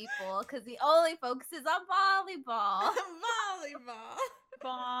other people because he only focuses on volleyball.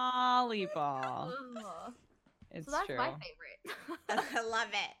 Volleyball. Ugh. It's So that's true. my favorite. I love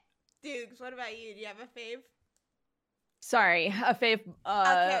it. Dukes, what about you? Do you have a fave? Sorry, a fave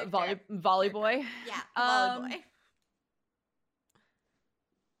character. volley boy. Yeah, volley Um, boy.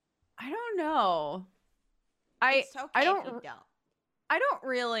 I don't know. It's okay I if don't you don't. I don't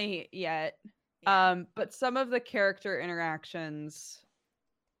really yet. Yeah. But some of the character interactions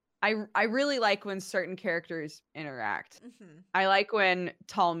I really like when certain characters interact. Mm-hmm. I like when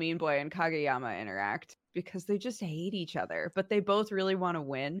Tall Mean Boy and Kageyama interact because they just hate each other, but they both really want to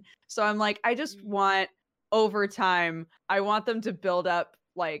win. So I'm like, I just want over time, I want them to build up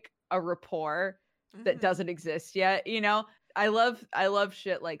like a rapport that doesn't exist yet, you know? I love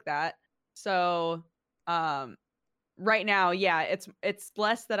shit like that. So right now, yeah, it's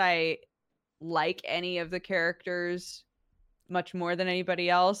less that I like any of the characters much more than anybody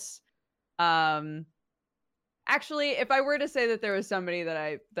else. Actually, if I were to say that there was somebody that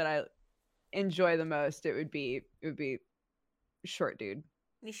I enjoy the most, it would be short dude,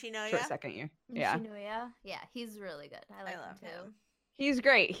 Nishinoya. short second year. Yeah, Nishinoya? Yeah, he's really good. I like love him too. him. he's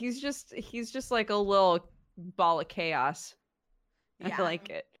great. He's just like a little ball of chaos. Yeah. I like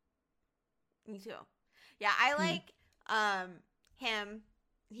it. Me too. Yeah, I like him.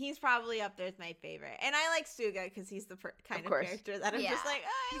 He's probably up there as my favorite, and I like Suga because he's the kind of course. character that I'm just Yeah. like, oh,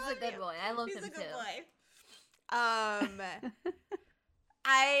 I He's love a good you. boy. I love He's him a good too. boy.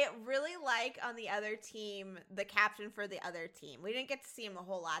 I really like on the other team the captain for the other team. We didn't get to see him a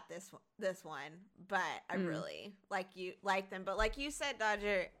whole lot this one, but I really like them. But like you said,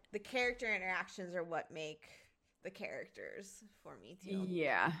 Dodger, the character interactions are what make the characters for me too.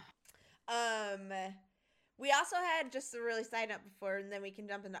 Yeah. We also had, just a really side note before, and then we can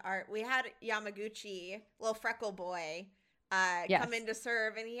jump into art. We had Yamaguchi, little freckle boy, come in to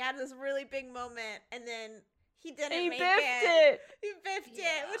serve, and he had this really big moment, and then he didn't He make biffed it. it. He biffed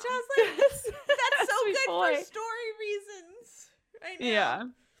Yeah. it, which I was like, that's so Sweet good boy. for story reasons. I know. Yeah.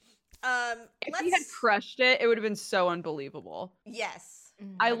 If he had crushed it, it would have been so unbelievable. Yes.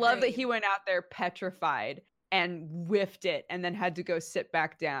 I love that Agreed. he went out there petrified and whiffed it and then had to go sit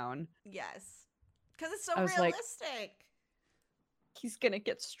back down. Yes. Because it's so I was like, realistic. He's gonna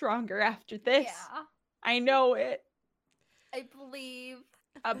get stronger after this. Yeah, I know it. I believe.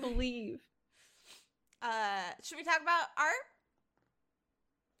 I believe. Should we talk about art?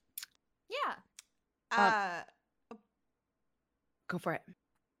 Yeah. Go for it.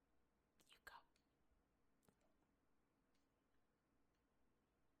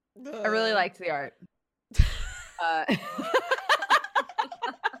 I really liked the art.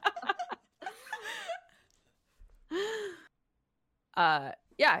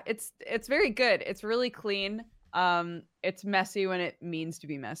 Yeah, it's very good. It's really clean. It's messy when it means to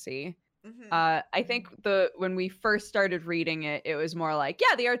be messy. Mhm. I think when we first started reading it, it was more like,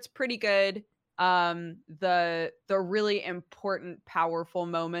 yeah, the art's pretty good. The really important, powerful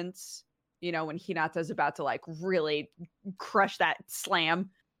moments, you know, when Hinata's about to like really crush that slam,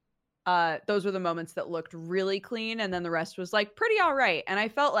 those were the moments that looked really clean, and then the rest was like pretty all right. And I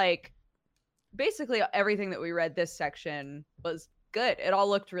felt like basically everything that we read this section was good. It all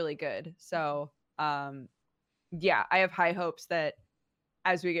looked really good. So yeah, I have high hopes that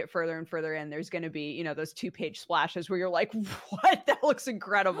as we get further and further in, there's going to be, you know, those 2-page splashes where you're like, what? That looks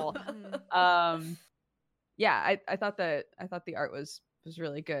incredible. Yeah, I thought the art was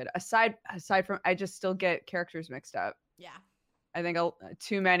really good. Aside from, I just still get characters mixed up. Yeah. I think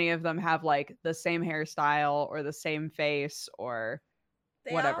too many of them have like the same hairstyle or the same face or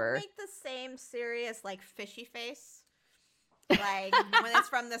They whatever. all make the same serious, like, fishy face. Like, when it's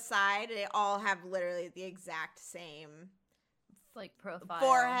from the side, they all have literally the exact same Like profile.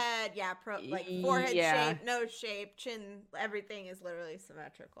 forehead. Yeah, forehead Yeah. shape, nose shape, chin. Everything is literally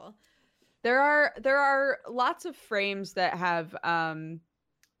symmetrical. There are lots of frames that have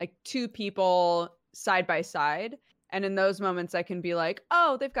like two people side by side, and in those moments I can be like,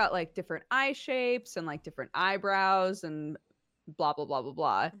 oh, they've got like different eye shapes and like different eyebrows and blah blah blah blah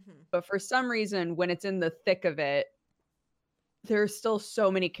blah. Mhm. But for some reason, when it's in the thick of it, there's still so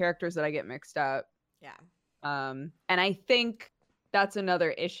many characters that I get mixed up. Yeah. And I think that's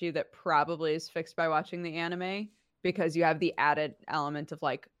another issue that probably is fixed by watching the anime, because you have the added element of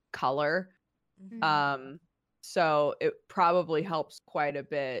like color. Mhm. So it probably helps quite a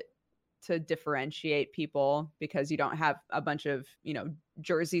bit to differentiate people, because you don't have a bunch of, you know,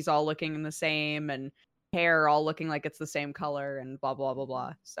 jerseys all looking the same and hair all looking like it's the same color and blah blah blah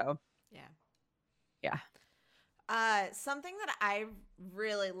blah. So yeah. Something that I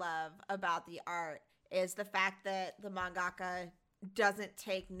really love about the art is the fact that the mangaka doesn't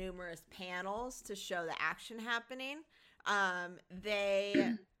take numerous panels to show the action happening.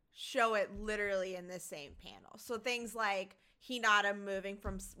 They show it literally in the same panel. So things like Hinata moving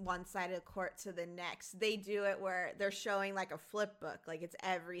from one side of the court to the next, they do it where they're showing like a flip book, like it's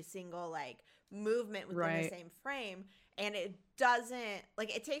every single like movement within the same frame, and it doesn't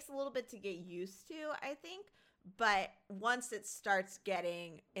like, it takes a little bit to get used to, I think, but once it starts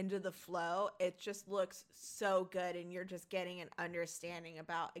getting into the flow, it just looks so good, and you're just getting an understanding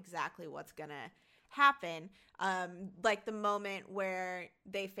about exactly what's gonna happen. Like the moment where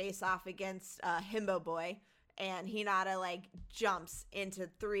they face off against Himbo Boy, and Hinata like jumps into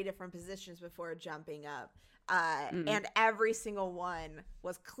 3 different positions before jumping up. And every single one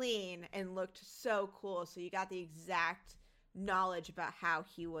was clean and looked so cool. So you got the exact knowledge about how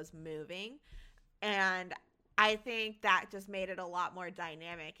he was moving. And I think that just made it a lot more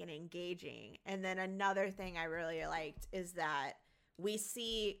dynamic and engaging. And then another thing I really liked is that we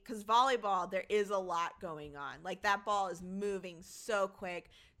see, because volleyball, there is a lot going on. Like that ball is moving so quick.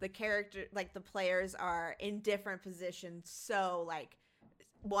 The character, like the players are in different positions. So like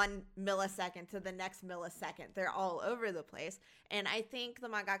 1 millisecond to the next millisecond, they're all over the place. And I think the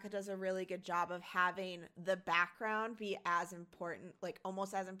mangaka does a really good job of having the background be as important, like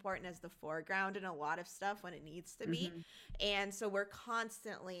almost as important as the foreground in a lot of stuff when it needs to be. And so we're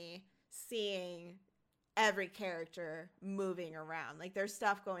constantly seeing every character moving around. Like there's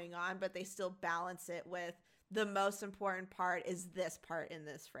stuff going on, but they still balance it with the most important part is this part in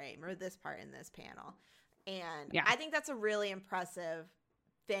this frame or this part in this panel. And I think that's a really impressive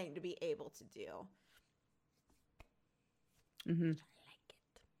thing to be able to do. I like it.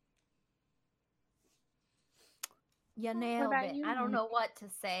 You nailed it. you? I don't know what to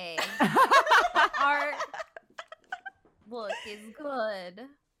say. The art look is good.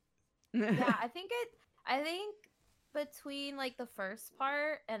 Yeah, I think between like the first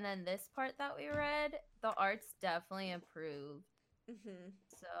part and then this part that we read, the art's definitely improved.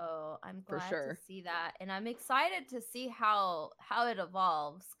 So I'm glad to see that, and I'm excited to see how it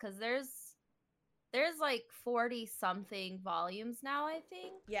evolves, because there's like 40 something volumes now, I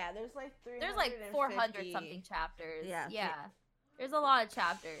think. Yeah, there's like 400 something chapters. Yeah. There's a lot of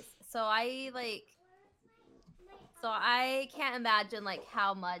chapters. So I can't imagine like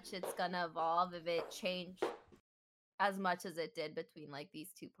how much it's gonna evolve if it changed as much as it did between like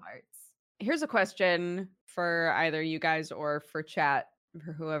these 2 parts. Here's a question for either you guys or for chat,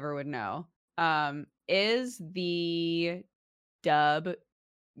 for whoever would know. Is the dub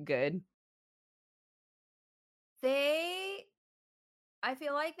good? I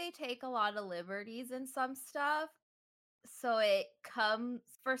feel like they take a lot of liberties in some stuff. So it comes,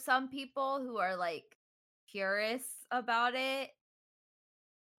 for some people who are like purists about it,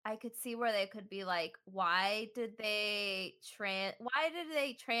 I could see where they could be like, why did they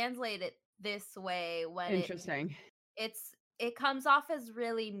translate it this way when Interesting. it comes off as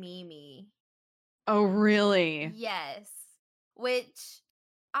really memey. Oh, really? Yes. Which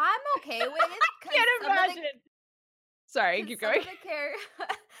I'm okay with. I can't imagine. Sorry, keep going.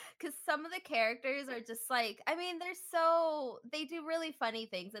 Because some of the characters are just like, I mean, they do really funny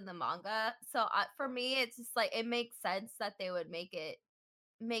things in the manga. So for me, it's just like, it makes sense that they would make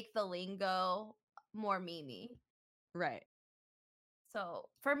the lingo more memey. Right. So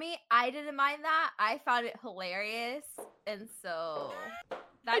for me, I didn't mind that. I found it hilarious. And so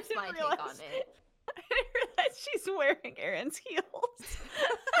that's my take on it. I didn't realize she's wearing Erin's heels.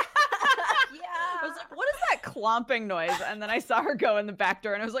 Yeah. I was like, what is that clomping noise? And then I saw her go in the back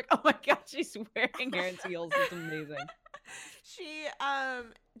door and I was like, oh my god, she's wearing Erin's heels. It's amazing. She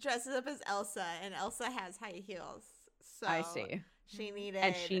dresses up as Elsa, and Elsa has high heels. So I see. She needed,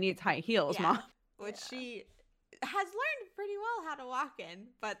 and she needs high heels, Mom. Which she has learned pretty well how to walk in,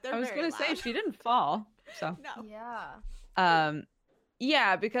 but they're I was very gonna say loud. she didn't fall. So No. Yeah.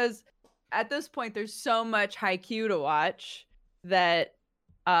 Yeah, because at this point there's so much Haikyuu to watch that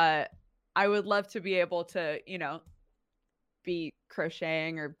I would love to be able to, be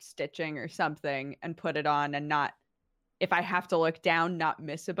crocheting or stitching or something and put it on and not, if I have to look down, not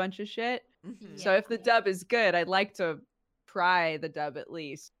miss a bunch of shit. So if the dub is good, I'd like to try the dub at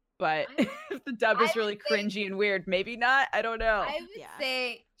least. But if the dub is really cringy and weird, maybe not. I don't know. I would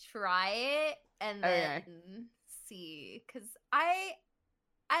say try it and then see, because I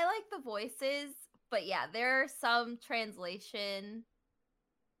like the voices, but yeah, there are some translation.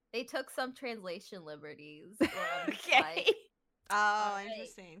 They took some translation liberties. Okay. Oh, right.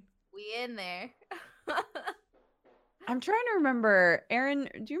 interesting. We in there. I'm trying to remember, Aaron,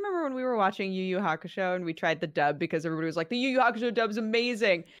 do you remember when we were watching Yu Yu Hakusho and we tried the dub because everybody was like, the Yu Yu Hakusho dub's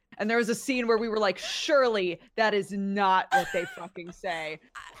amazing. And there was a scene where we were like, surely that is not what they fucking say.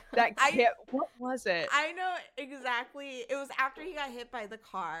 That kid, what was it? I know exactly. It was after he got hit by the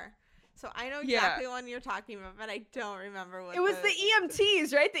car. So I know exactly what you're talking about, but I don't remember what it was. The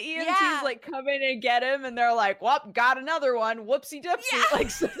EMTs, right? The EMTs like come in and get him, and they're like, "Well, got another one. Whoopsie doopsie!" Yeah.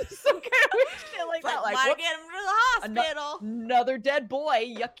 Like some kind of weird shit like that. Like, want to get him to the hospital. Another dead boy.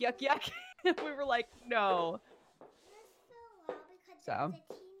 Yuck, yuck, yuck. We were like, no. So.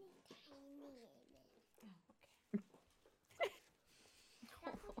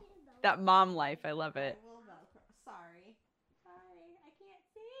 That mom life, I love it. Sorry, I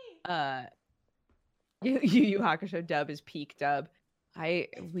can't see. Yu Yu Hakusho dub is peak dub. We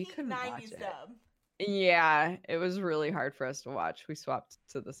peak couldn't 90s watch it. dub. Yeah, it was really hard for us to watch. We swapped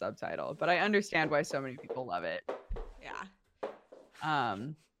to the subtitle, but I understand why so many people love it. Yeah.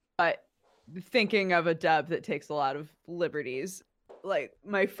 But thinking of a dub that takes a lot of liberties, like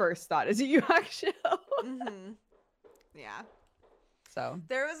my first thought is Yu Yu Hakusho. Mm-hmm. Yeah. So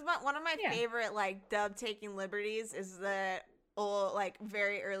there was one of my favorite like dub taking liberties is the old like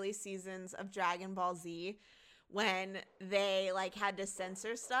very early seasons of Dragon Ball Z when they like had to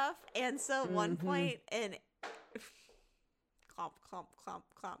censor stuff, and so one point in clomp clomp clomp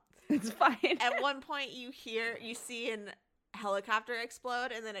clomp. It's fine. At one point you see an helicopter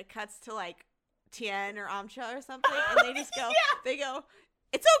explode, and then it cuts to like Tien or Amcha or something, and they just go they go,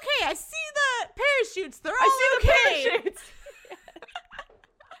 "It's okay, I see the parachutes, they're all okay." The parachutes.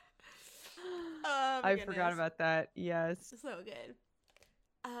 I forgot about that. Yes. So good.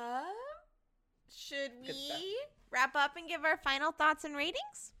 Should we wrap up and give our final thoughts and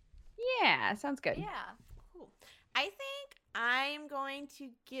ratings? Yeah, sounds good. Yeah. Cool. I think I'm going to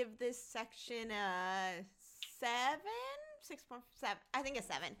give this section a 6.7. I think a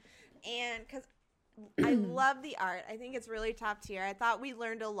 7. And because I love the art. I think it's really top tier. I thought we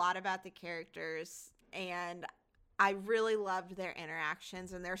learned a lot about the characters, and I really loved their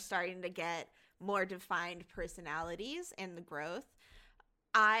interactions, and they're starting to get more defined personalities and the growth.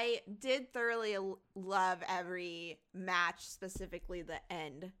 I did thoroughly love every match, specifically the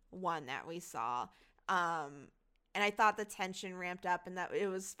end one that we saw. And I thought the tension ramped up, and that it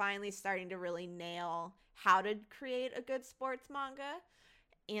was finally starting to really nail how to create a good sports manga.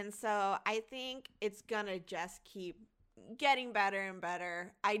 And so I think it's gonna just keep getting better and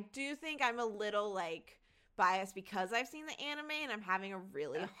better. I do think I'm a little like biased because I've seen the anime, and I'm having a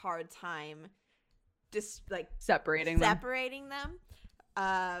really hard time just like separating them.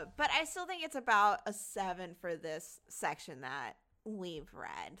 But I still think it's about a 7 for this section that we've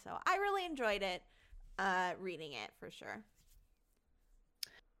read. So I really enjoyed it, reading it for sure.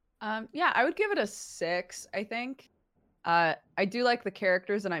 Yeah, I would give it a 6, I think. I do like the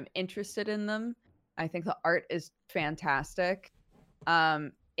characters, and I'm interested in them. I think the art is fantastic.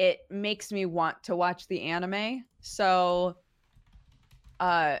 It makes me want to watch the anime. So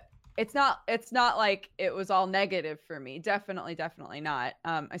it's not like it was all negative for me. Definitely not.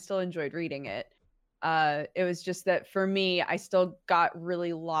 I still enjoyed reading it. It was just that for me, I still got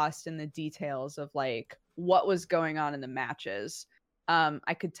really lost in the details of like what was going on in the matches.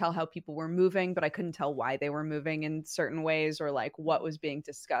 I could tell how people were moving, but I couldn't tell why they were moving in certain ways, or like what was being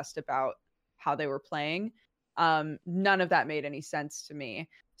discussed about how they were playing. None of that made any sense to me.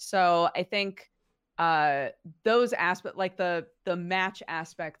 So I think those aspects, like the match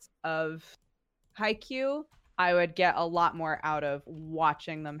aspects of Haikyuu, I would get a lot more out of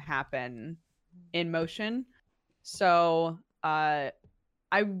watching them happen in motion. So I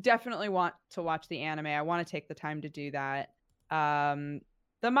definitely want to watch the anime. I want to take the time to do that.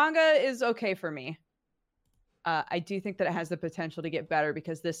 The manga is okay for me. I do think that it has the potential to get better,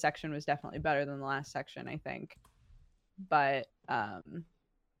 because this section was definitely better than the last section, I think. But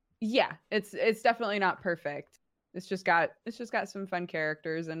yeah, it's definitely not perfect. It's just got some fun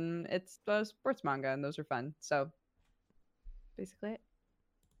characters, and it's a sports manga, and those are fun. So basically it.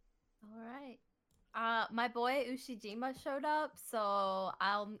 All right. My boy Ushijima showed up, so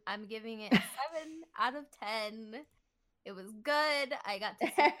I'm giving it a 7 out of 10. It was good. I got to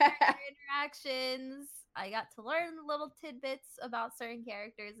see character interactions. I got to learn little tidbits about certain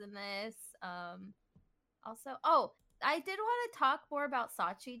characters in this. Also, I did want to talk more about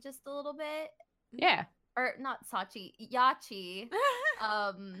Sachi just a little bit. Yeah. Or not Sachi, Yachi.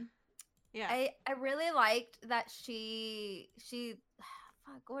 Yeah. I really liked that she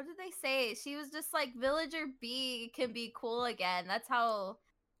fuck, what did they say? She was just like, Villager B can be cool again. That's how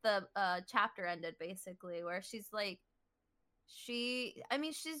the chapter ended, basically, where she's like, she's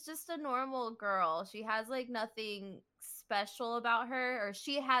just a normal girl. She has like nothing special about her, or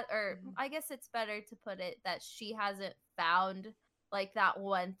I guess it's better to put it that she hasn't found like that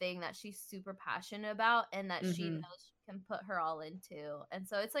one thing that she's super passionate about and that she knows she can put her all into. And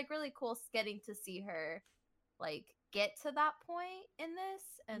so it's like really cool getting to see her like get to that point in this.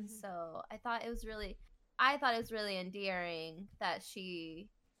 And so I thought it was really endearing that you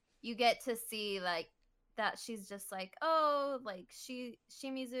get to see like that she's just like, oh, like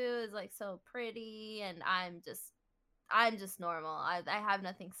Shimizu is like so pretty and I'm just normal. I have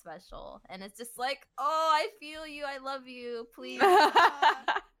nothing special. And it's just like, oh, I feel you. I love you. Please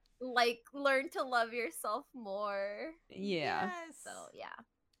like learn to love yourself more. Yeah. Yes. So yeah.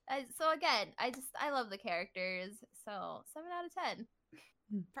 So again, I love the characters. So 7 out of 10.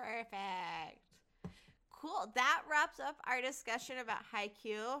 Perfect. Cool. That wraps up our discussion about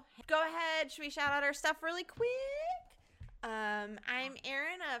Haikyuu. Go ahead. Should we shout out our stuff really quick? I'm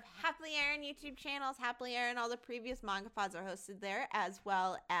Erin of Happily Erin YouTube channels. Happily Erin, all the previous manga pods are hosted there, as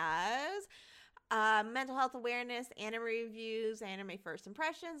well as mental health awareness, anime reviews, anime first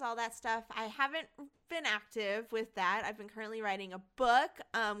impressions, all that stuff. I haven't been active with that. I've been currently writing a book,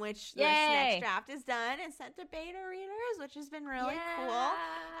 which this next draft is done and sent to beta readers, which has been really cool.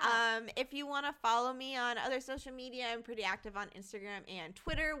 If you want to follow me on other social media, I'm pretty active on Instagram and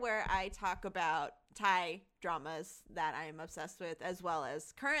Twitter, where I talk about Thai dramas that I am obsessed with, as well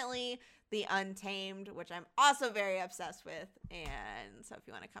as currently The Untamed, which I'm also very obsessed with. And so if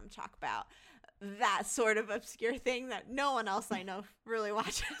you want to come talk about that sort of obscure thing that no one else I know really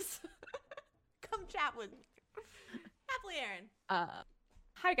watches, come chat with me. Happily Erin.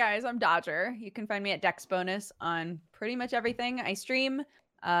 Hi guys, I'm Dodger. You can find me at Dex Bonus on pretty much everything. I stream,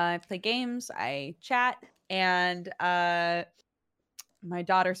 I play games, I chat, and my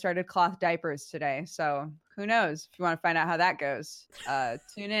daughter started cloth diapers today, so who knows? If you want to find out how that goes,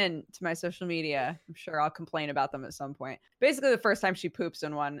 tune in to my social media. I'm sure I'll complain about them at some point. Basically, the first time she poops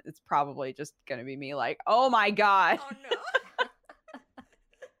in one, it's probably just going to be me like, oh my God. Oh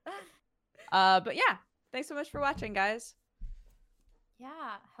no. But yeah, thanks so much for watching, guys.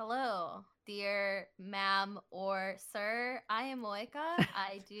 Yeah. Hello, dear ma'am or sir. I am Moeka.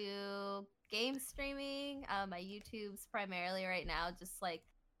 I do game streaming. My YouTube's primarily right now just like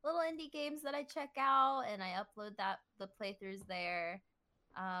little indie games that I check out, and I upload the playthroughs there.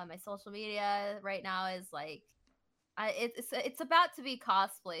 My social media right now is like, it's about to be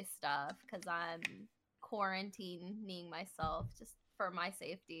cosplay stuff because I'm quarantining myself just for my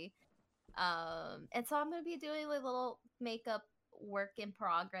safety. And so I'm gonna be doing like little makeup work in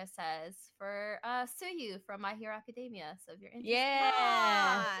progress as for Suyu from My Hero Academia. So if you're interested,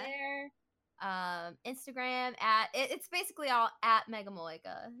 there. Instagram at it's basically all at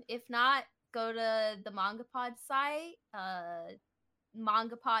Megamoeka. If not, go to the MangaPod site,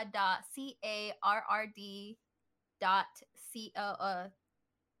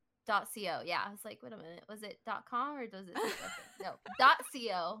 mangapod.carrd.co. Yeah, I was like, wait a minute, was it .com or does it say no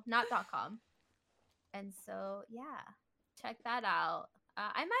 .co, not .com? And so yeah, check that out.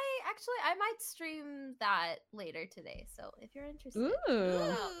 I might stream that later today. So if you're interested. Ooh,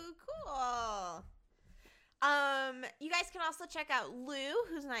 cool. You guys can also check out Lou,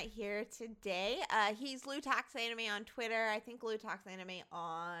 who's not here today. He's Lou Talks Anime on Twitter. I think Lou Talks Anime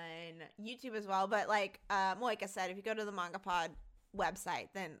on YouTube as well. But like Moeka said, if you go to the MangaPod website,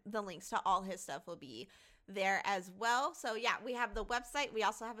 then the links to all his stuff will be there as well. So yeah, we have the website. We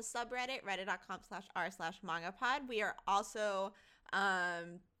also have a subreddit, reddit.com/r/mangapod. We are also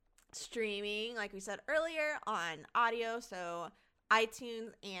streaming, like we said earlier, on audio, so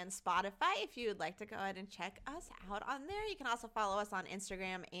iTunes and Spotify. If you would like to go ahead and check us out on there, you can also follow us on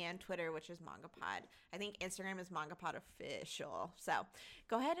Instagram and Twitter, which is MangaPod. I think Instagram is MangaPod Official. So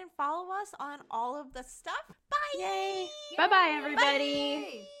go ahead and follow us on all of the stuff. Bye. Yay. Bye bye,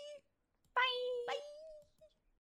 everybody. Bye.